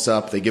calls us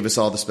up, they give us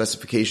all the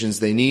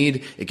specifications they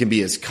need. It can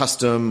be as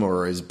custom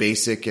or as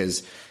basic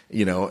as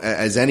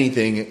as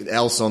anything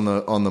else on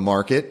the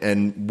market,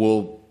 and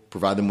we'll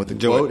provide them with a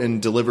quote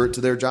and deliver it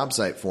to their job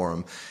site for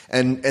them.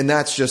 And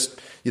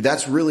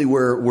that's really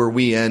where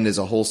we end as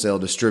a wholesale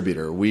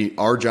distributor.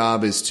 Our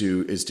job is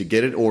to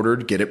get it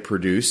ordered, get it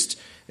produced,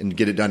 and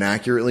get it done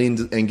accurately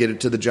and get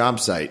it to the job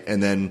site,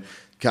 and then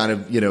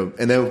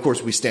and then of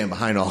course we stand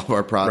behind all of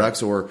our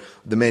products, or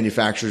the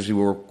manufacturers we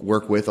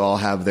work with all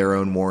have their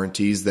own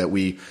warranties that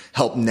we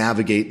help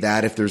navigate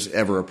that if there's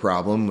ever a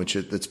problem, which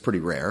that's pretty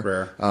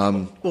rare.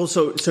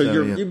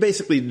 You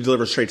basically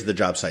deliver straight to the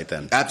job site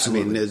then.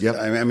 Absolutely.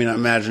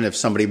 Imagine if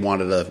somebody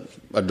wanted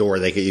a door,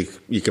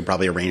 you could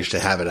probably arrange to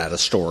have it at a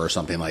store or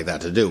something like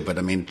that to do. But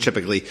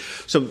typically,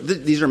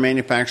 these are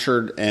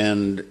manufactured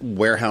and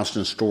warehoused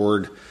and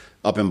stored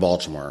up in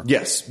Baltimore.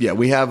 Yes. Yeah.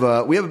 We have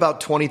about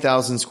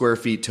 20,000 square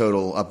feet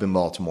total up in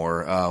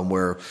Baltimore,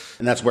 and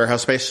that's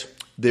warehouse space?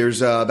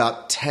 There's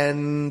about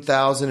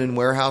 10,000 in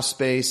warehouse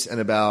space and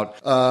about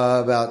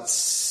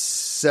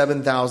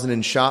 7,000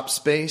 in shop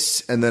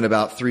space, and then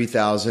about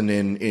 3,000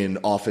 in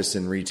office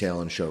and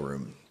retail and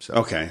showroom. So.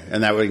 Okay.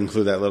 And that would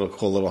include that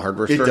cool little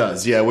hardware store? It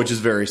does. Yeah. Which is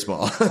very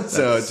small.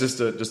 So it's just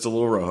a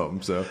little row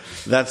home. So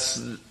that's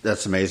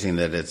amazing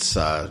that it's,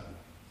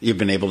 you've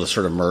been able to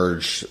sort of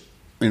merge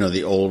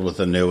the old with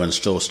the new and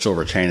still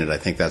retain it. I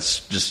think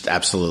that's just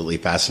absolutely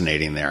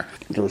fascinating there.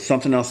 There was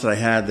something else that I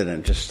had that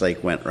it just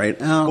went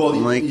right out.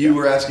 Well, you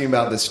were asking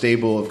about the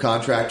stable of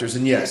contractors,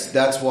 and yes,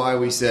 that's why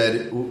we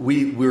said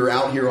we were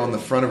out here on the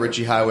front of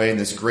Ritchie Highway in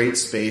this great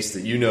space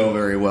that you know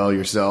very well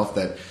yourself,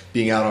 that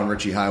being out on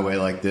Ritchie Highway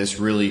like this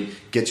really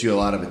gets you a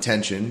lot of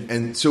attention.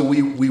 And so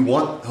we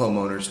want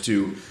homeowners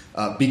to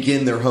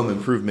begin their home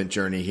improvement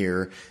journey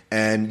here.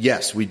 And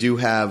yes, we do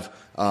have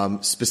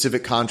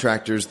specific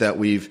contractors that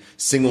we've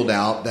singled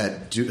out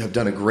that have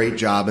done a great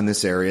job in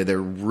this area. They're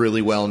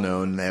really well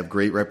known. They have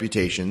great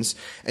reputations.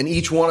 And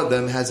each one of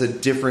them has a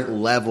different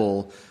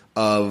level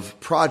of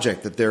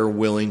project that they're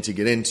willing to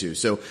get into.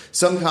 So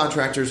some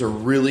contractors are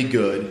really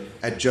good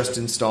at just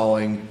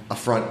installing a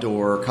front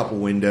door, a couple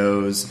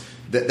windows.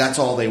 That's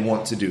all they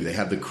want to do. They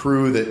have the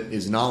crew that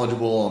is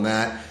knowledgeable on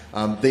that.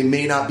 They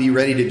may not be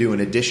ready to do an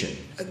addition.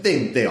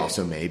 They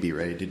also may be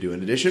ready to do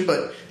an addition,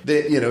 but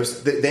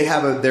they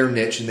have their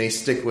niche and they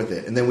stick with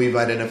it. And then we've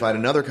identified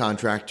another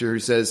contractor who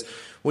says,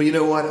 well, you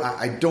know what?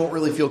 I don't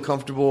really feel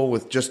comfortable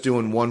with just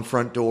doing one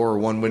front door or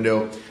one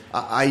window.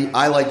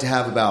 I like to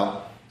have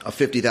about a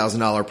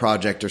 $50,000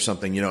 project or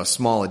something, a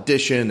small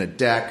addition, a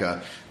deck,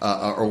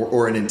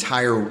 or an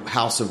entire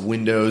house of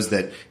windows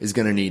that is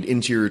going to need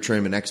interior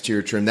trim and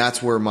exterior trim.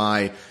 That's where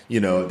my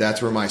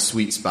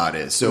sweet spot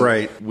is.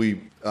 So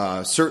we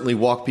certainly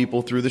walk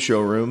people through the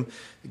showroom,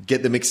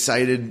 get them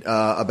excited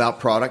about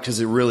product, because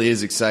it really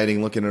is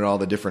exciting looking at all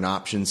the different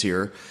options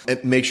here.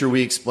 And make sure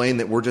we explain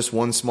that we're just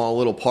one small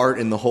little part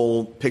in the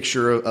whole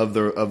picture of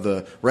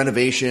the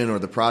renovation or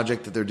the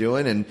project that they're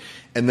doing,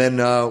 and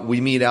then we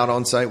meet out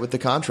on site with the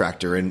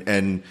contractor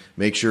and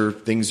make sure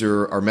things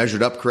are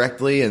measured up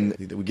correctly, and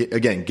we get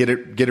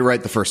it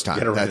right the first time.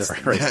 Get it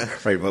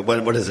right.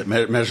 What is it?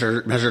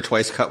 Measure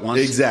twice, cut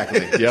once.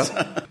 Exactly.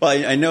 Yeah. Well,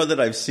 I know that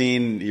I've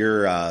seen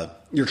your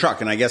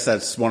truck, and I guess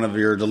that's one of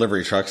your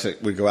delivery trucks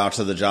that would go out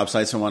to the job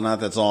sites and whatnot.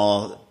 That's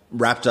all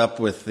wrapped up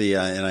with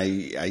and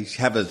I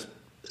have a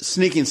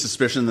sneaking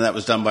suspicion that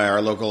was done by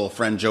our local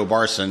friend Joe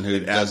Barson,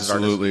 who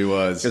absolutely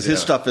was, because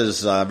his stuff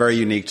is very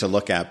unique to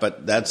look at.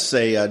 But that's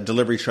a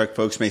delivery truck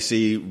folks may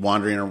see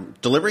wandering around.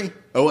 Delivery?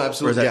 Oh,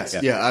 absolutely. Yes.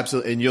 Yeah,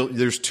 absolutely. And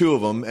there's two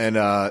of them,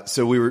 and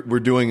so we're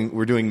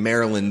doing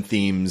Maryland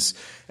themes.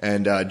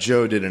 And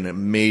Joe did an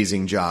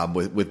amazing job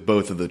with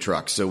both of the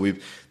trucks. So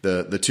we've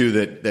the two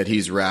that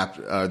he's wrapped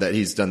that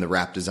he's done the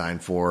wrap design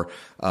for.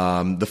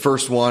 The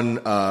first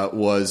one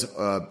was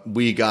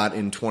we got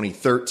in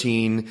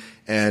 2013,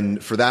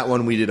 and for that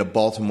one we did a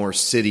Baltimore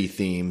City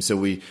theme. So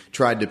we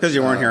tried to because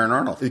you weren't here in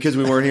Arnold. Because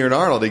we weren't here in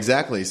Arnold,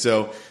 exactly.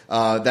 So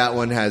that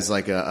one has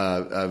like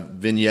a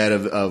vignette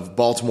of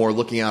Baltimore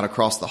looking out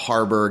across the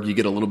harbor. You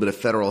get a little bit of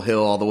Federal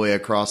Hill all the way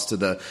across to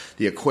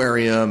the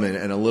aquarium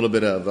and a little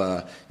bit of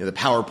the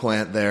power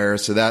plant there.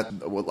 So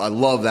I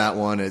love that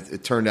one.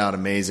 It turned out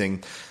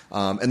amazing.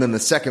 And then the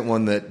second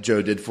one that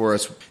Joe did for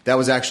us, that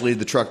was actually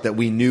the truck that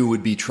we knew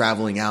would be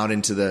traveling out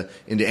into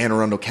Anne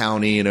Arundel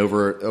County and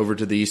over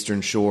to the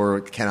Eastern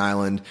Shore, Kent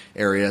Island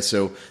area.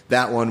 So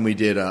that one we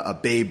did a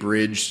Bay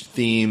Bridge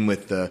theme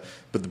with the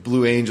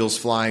Blue Angels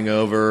flying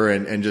over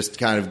and just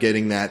kind of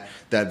getting that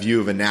view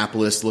of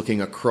Annapolis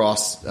looking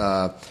across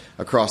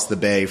the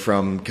bay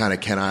from kind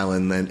of Kent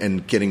Island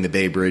and getting the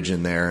Bay Bridge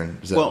in there.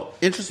 And so, well,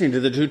 interesting. Do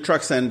the two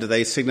trucks then, do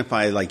they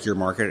signify like your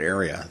market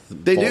area?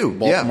 They do.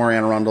 Baltimore,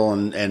 Anne Arundel,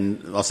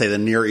 and I'll say the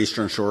near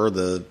Eastern Shore,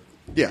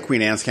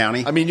 Queen Anne's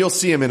County. I mean, you'll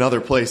see them in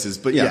other places,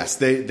 but yes,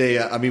 they.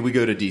 I mean, we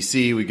go to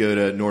D.C., we go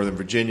to Northern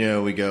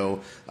Virginia, we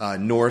go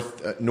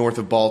north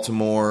of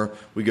Baltimore,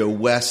 we go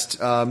west,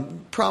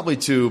 probably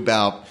to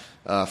about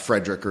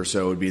Frederick or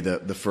so would be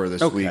the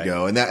furthest we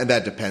go, and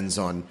that depends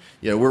on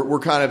we're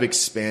kind of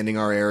expanding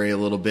our area a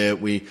little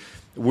bit.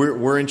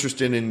 We're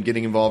interested in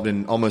getting involved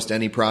in almost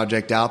any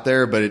project out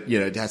there, but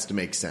it has to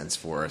make sense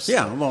for us.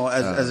 Yeah, well,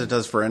 as it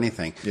does for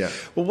anything. Yeah.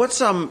 Well,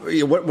 what's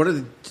what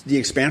are the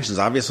expansions?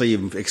 Obviously,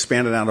 you've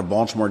expanded out of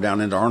Baltimore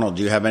down into Arnold.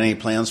 Do you have any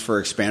plans for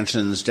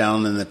expansions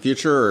down in the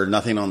future, or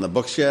nothing on the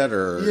books yet?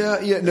 Or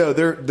no,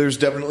 there's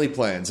definitely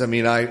plans. I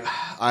mean,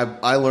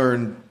 I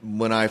learned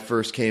when I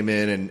first came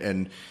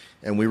in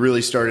and we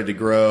really started to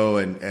grow,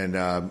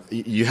 and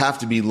you have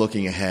to be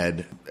looking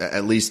ahead,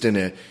 at least in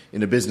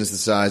a business the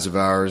size of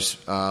ours,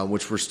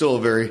 which we're still a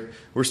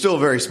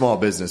very small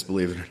business,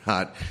 believe it or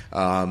not.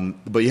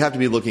 But you have to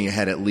be looking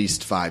ahead at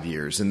least 5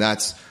 years, and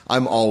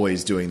I'm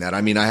always doing that.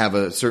 I mean, I have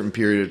a certain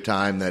period of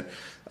time that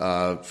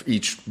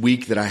each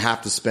week that I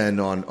have to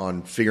spend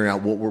on figuring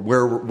out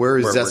where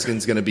is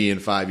Zeskind's going to be in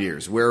 5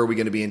 years? Where are we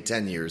going to be in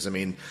 10 years? I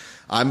mean,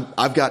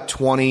 I've got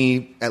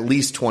at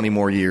least 20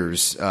 more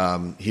years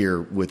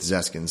here with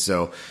Zeskind.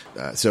 So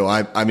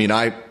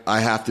I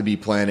have to be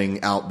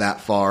planning out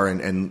that far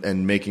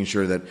and making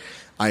sure that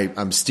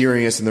I'm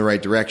steering us in the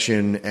right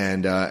direction.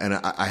 And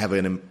I have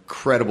an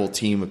incredible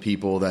team of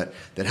people that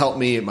help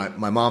me.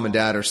 My mom and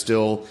dad are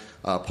still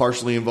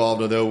partially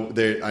involved, although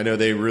I know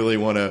they really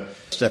want to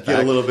get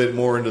a little bit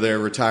more into their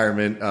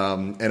retirement.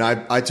 And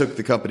I took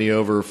the company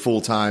over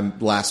full time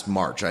last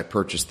March. I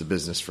purchased the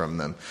business from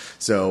them,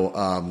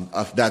 so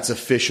that's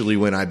officially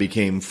when I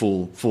became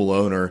full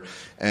owner.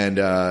 And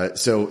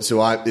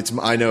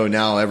I know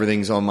now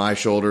everything's on my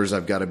shoulders.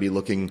 I've got to be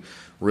looking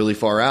really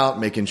far out,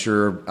 making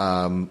sure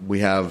we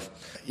have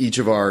each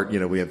of our,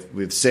 we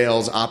have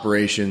sales,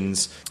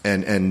 operations,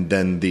 and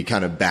then the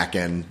kind of back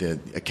end, the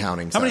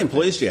accounting. How many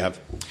employees do you have?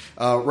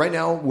 Right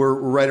now, we're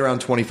right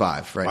around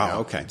 25 right now. Wow,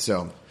 okay.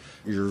 So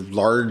you're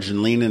large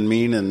and lean and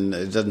mean, and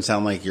it doesn't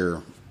sound like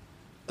you're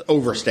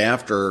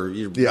overstaffed or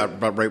you're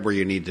about right where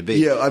you need to be.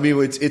 Yeah, I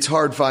mean, it's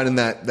hard finding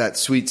that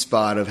sweet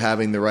spot of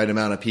having the right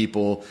amount of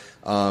people,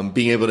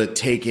 being able to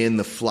take in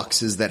the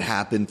fluxes that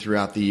happen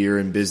throughout the year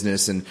in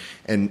business and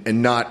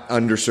not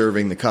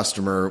underserving the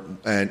customer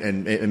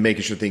and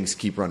making sure things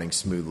keep running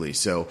smoothly.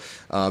 So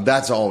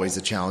that's always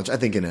a challenge. I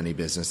think in any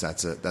business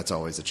that's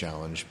always a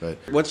challenge. But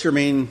what's your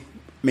main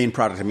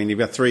product? I mean, you've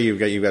got three.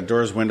 You've got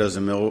doors, windows,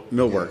 and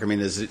millwork. Yeah. I mean,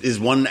 is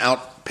one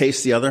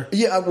outpace the other?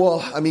 Yeah.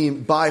 Well, I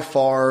mean, by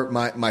far,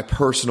 my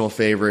personal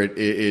favorite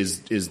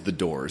is the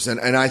doors,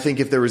 and I think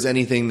if there was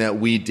anything that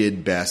we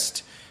did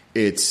best,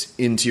 it's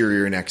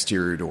interior and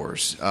exterior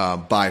doors.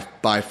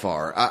 By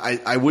far,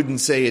 I wouldn't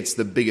say it's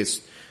the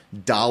biggest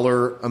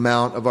dollar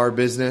amount of our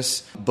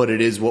business, but it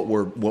is what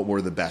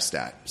we're the best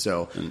at.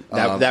 So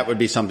that would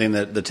be something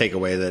that the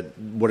takeaway that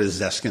what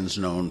is Zeskind's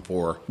known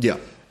for. Yeah.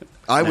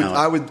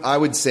 I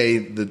would say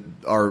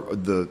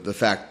the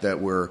fact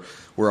that we're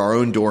our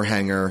own door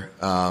hanger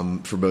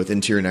for both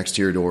interior and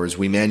exterior doors.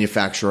 We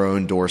manufacture our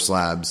own door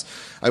slabs.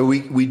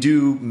 We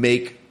do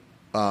make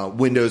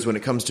windows when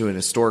it comes to an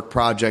historic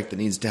project that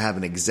needs to have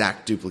an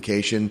exact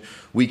duplication.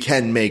 We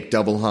can make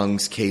double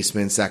hungs,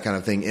 casements, that kind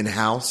of thing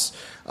in-house.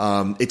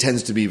 It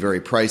tends to be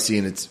very pricey,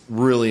 and it's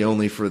really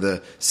only for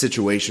the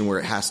situation where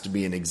it has to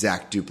be an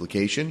exact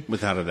duplication.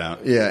 Without a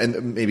doubt. Yeah,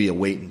 and maybe a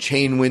weight and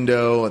chain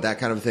window, that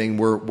kind of thing.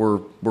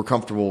 We're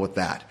comfortable with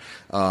that.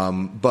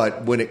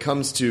 But when it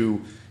comes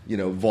to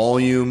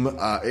volume,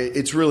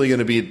 it's really going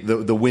to be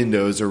the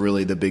windows are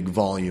really the big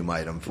volume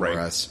item for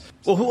us.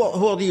 Well, who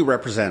all do you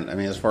represent? I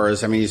mean, as far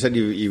as you said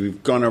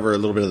you've gone over a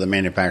little bit of the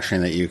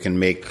manufacturing that you can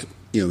make.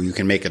 You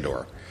can make a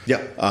door.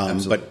 Yeah,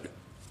 absolutely. But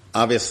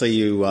obviously,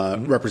 you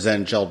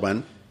represent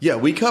Zeskind. Yeah,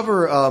 we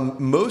cover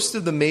most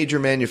of the major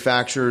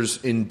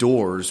manufacturers in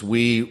doors.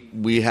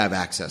 We have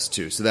access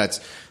to. So that's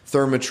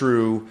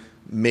Therma-Tru,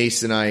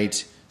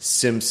 Masonite,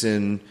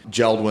 Simpson,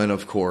 Zeskind,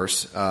 of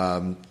course.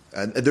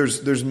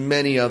 There's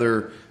many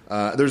other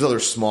there's other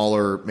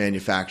smaller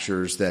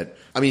manufacturers that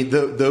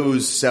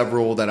those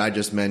several that I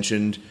just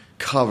mentioned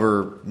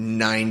cover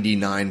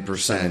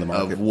 99%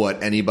 of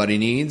what anybody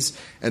needs.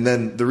 And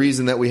then the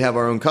reason that we have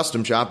our own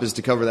custom shop is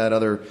to cover that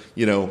other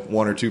 1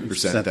 or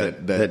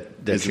 2%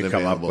 that you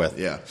come up with.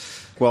 Yeah.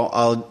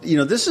 Well,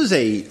 this is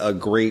a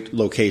great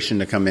location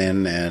to come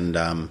in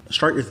and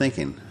start your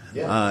thinking.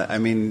 Yeah.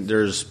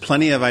 There's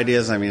plenty of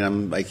ideas.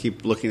 I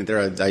keep looking at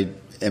there. I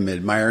am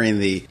admiring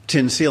the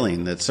tin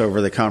ceiling that's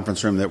over the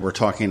conference room that we're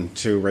talking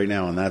to right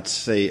now, and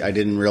I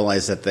didn't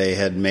realize that they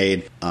had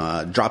made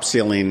drop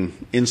ceiling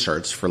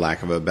inserts, for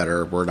lack of a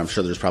better word. I'm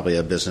sure there's probably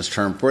a business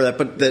term for that,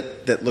 but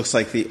that looks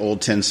like the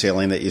old tin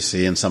ceiling that you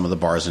see in some of the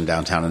bars in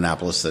downtown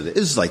Annapolis. That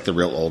is like the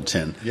real old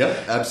tin. Yeah,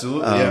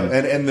 absolutely.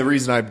 And the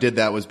reason I did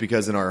that was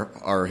because in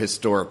our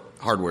historic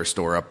hardware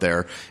store up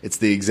there, it's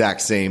the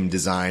exact same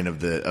design of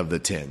the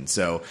tin.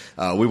 So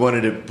we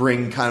wanted to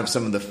bring kind of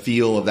some of the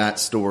feel of that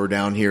store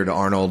down here to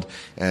Arnold,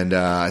 and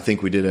I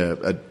think we did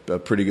a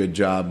pretty good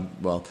job.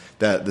 Well,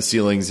 the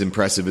ceiling's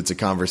impressive. It's a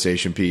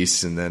conversation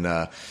piece, and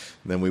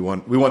then we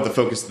want the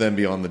focus to then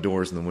be on the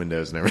doors and the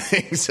windows and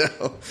everything.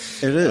 So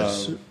it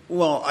is.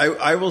 Well,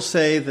 I will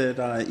say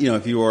that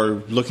if you are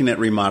looking at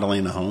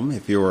remodeling a home,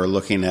 if you are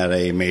looking at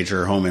a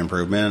major home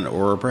improvement,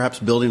 or perhaps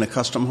building a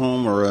custom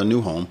home or a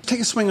new home,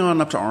 take a swing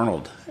on up to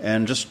Arnold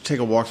and just take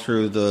a walk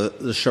through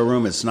the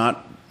showroom. It's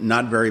not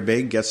very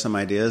big. Get some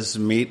ideas.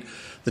 Meet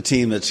the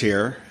team that's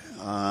here.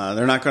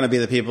 They're not going to be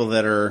the people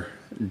that are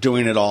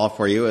doing it all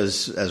for you,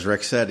 as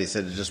Rick said. He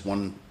said it's just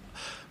one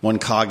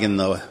cog in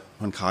the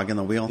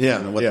wheel.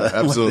 Yeah,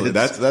 absolutely.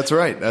 That's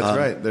right. That's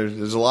right.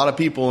 There's a lot of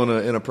people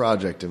in a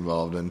project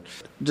involved, and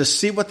just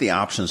see what the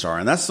options are.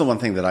 And that's the one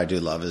thing that I do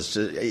love is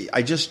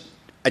I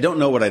don't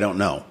know what I don't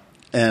know.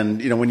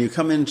 And when you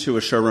come into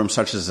a showroom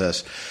such as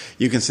this,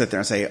 you can sit there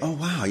and say, "Oh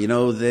wow,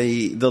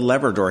 the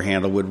lever door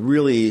handle would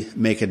really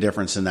make a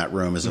difference in that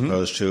room as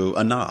opposed to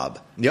a knob."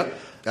 Yep.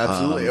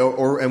 Absolutely.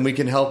 And we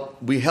can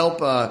help. We help.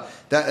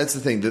 That's the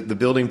thing. The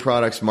building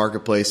products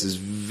marketplace is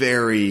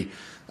very.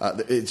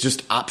 It's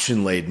just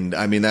option laden.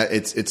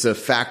 It's a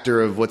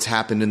factor of what's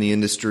happened in the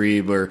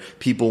industry where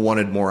people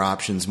wanted more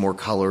options, more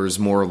colors,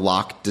 more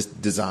lock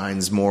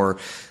designs, more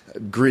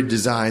grid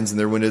designs in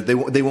their windows.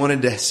 They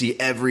wanted to see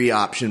every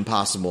option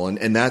possible,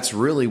 and that's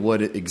really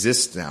what it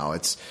exists now.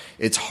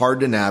 It's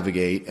hard to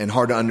navigate and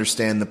hard to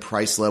understand the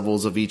price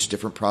levels of each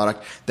different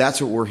product.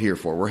 That's what we're here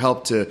for. We're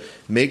helped to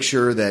make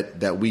sure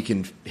that we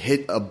can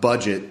hit a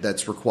budget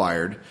that's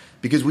required.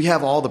 Because we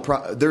have all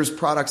there's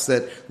products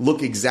that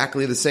look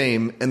exactly the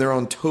same and they're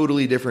on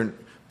totally different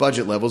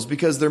budget levels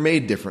because they're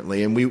made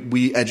differently, and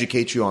we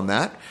educate you on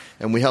that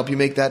and we help you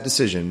make that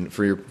decision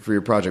for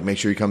your project. Make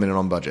sure you come in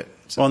on budget.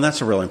 Well, and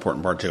that's a really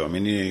important part too.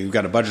 You've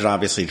got a budget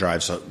obviously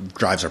drives a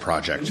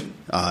project.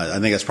 I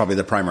think that's probably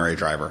the primary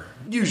driver.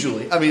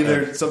 Usually,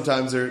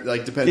 sometimes they're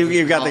like depending.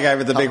 You've got the guy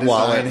with the big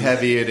wallet,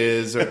 heavy it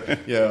is. Or,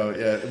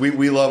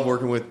 We love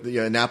working with the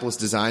Annapolis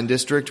Design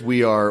District.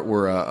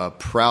 We're a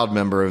proud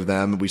member of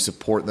them. We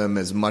support them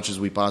as much as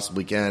we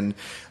possibly can.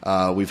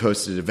 We've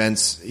hosted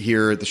events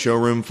here at the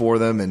showroom for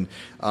them,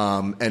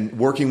 and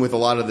working with a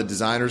lot of the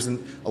designers.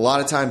 And a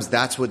lot of times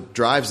that's what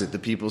drives it. The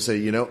people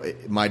say,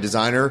 my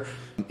designer,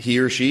 he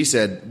or she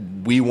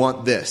said, we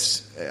want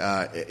this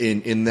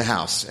in the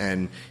house,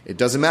 and it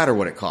doesn't matter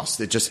what it costs.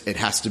 It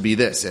has to be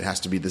this. It has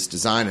to be this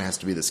design. It has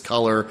to be this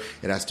color.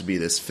 It has to be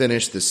this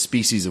finish, this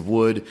species of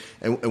wood,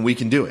 and we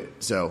can do it.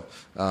 So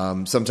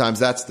sometimes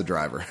that's the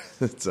driver.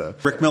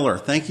 Rick Miller,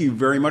 thank you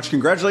very much.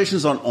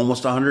 Congratulations on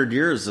almost 100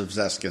 years of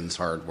Zeskind's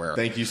hardware.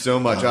 Thank you so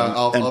much.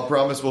 I'll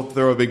promise we'll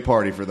throw a big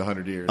party for the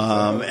 100 years.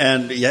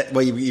 And yet,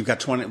 well, you've got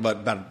 20. But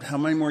about how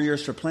many more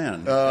years to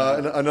plan?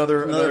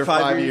 Another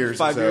 5 years.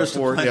 5 years.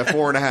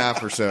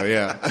 4.5 or so.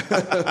 Yeah.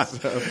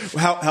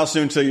 How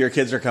soon till your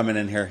kids are coming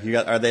in here?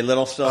 Are they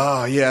little still?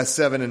 Oh yeah,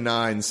 7 and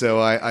 9. So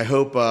I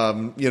hope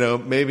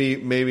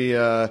maybe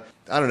I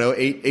don't know,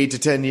 8 to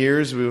 10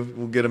 years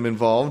we'll get them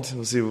involved.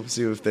 We'll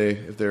see if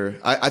they're.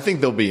 I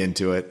think they'll be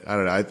into it. I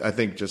don't know. I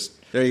think just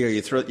there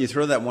you go. You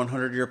throw that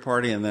 100-year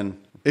party and then.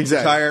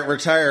 Exactly.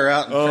 Retire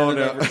out. And oh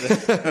no!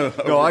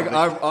 No,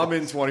 I'm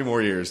in 20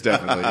 more years,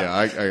 definitely. Yeah,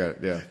 I got it.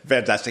 Yeah.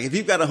 Fantastic. If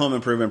you've got a home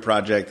improvement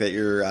project that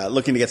you're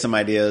looking to get some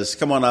ideas,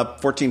 come on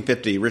up.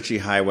 1450 Ritchie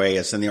Highway.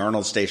 It's in the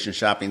Arnold Station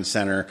Shopping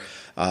Center.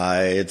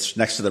 It's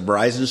next to the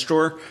Verizon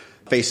store.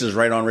 Faces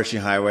right on Ritchie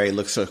Highway.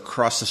 Looks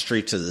across the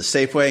street to the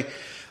Safeway.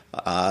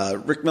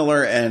 Rick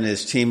Miller and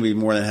his team will be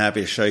more than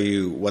happy to show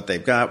you what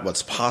they've got,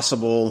 what's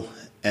possible,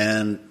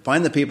 and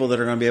find the people that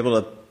are going to be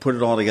able to put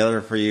it all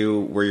together for you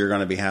where you're going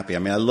to be happy. I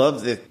mean, I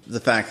love the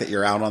fact that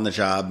you're out on the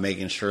job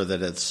making sure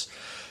that it's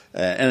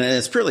and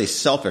it's purely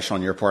selfish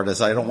on your part, as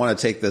I don't want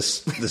to take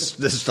this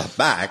stuff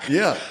back.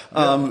 Yeah.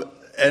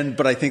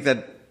 But I think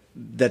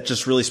that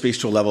just really speaks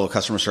to a level of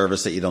customer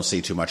service that you don't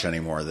see too much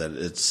anymore. That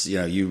it's,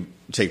 you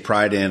take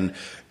pride in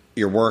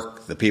your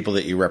work, the people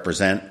that you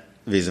represent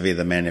vis-a-vis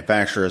the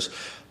manufacturers.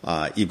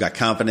 You've got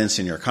confidence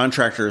in your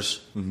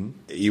contractors. Mm-hmm.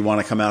 You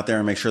want to come out there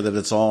and make sure that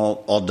it's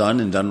all done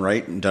and done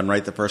right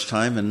the first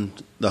time, and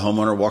the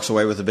homeowner walks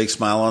away with a big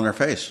smile on their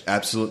face.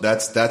 Absolutely.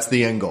 That's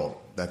the end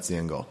goal. That's the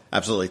end goal.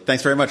 Absolutely.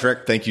 Thanks very much,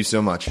 Rick. Thank you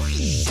so much.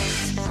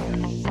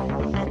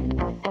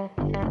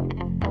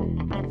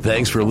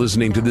 Thanks for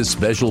listening to this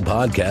special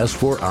podcast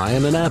for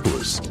Ion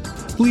Annapolis.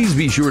 Please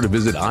be sure to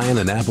visit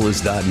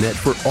ionannapolis.net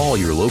for all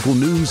your local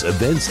news,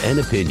 events, and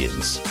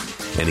opinions.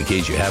 And in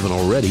case you haven't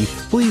already,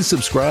 please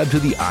subscribe to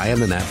the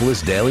Ion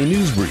Annapolis Daily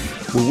News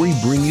Brief, where we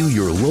bring you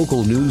your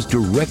local news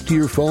direct to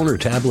your phone or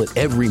tablet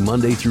every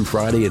Monday through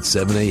Friday at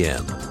 7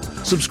 a.m.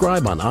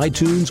 Subscribe on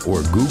iTunes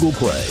or Google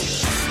Play.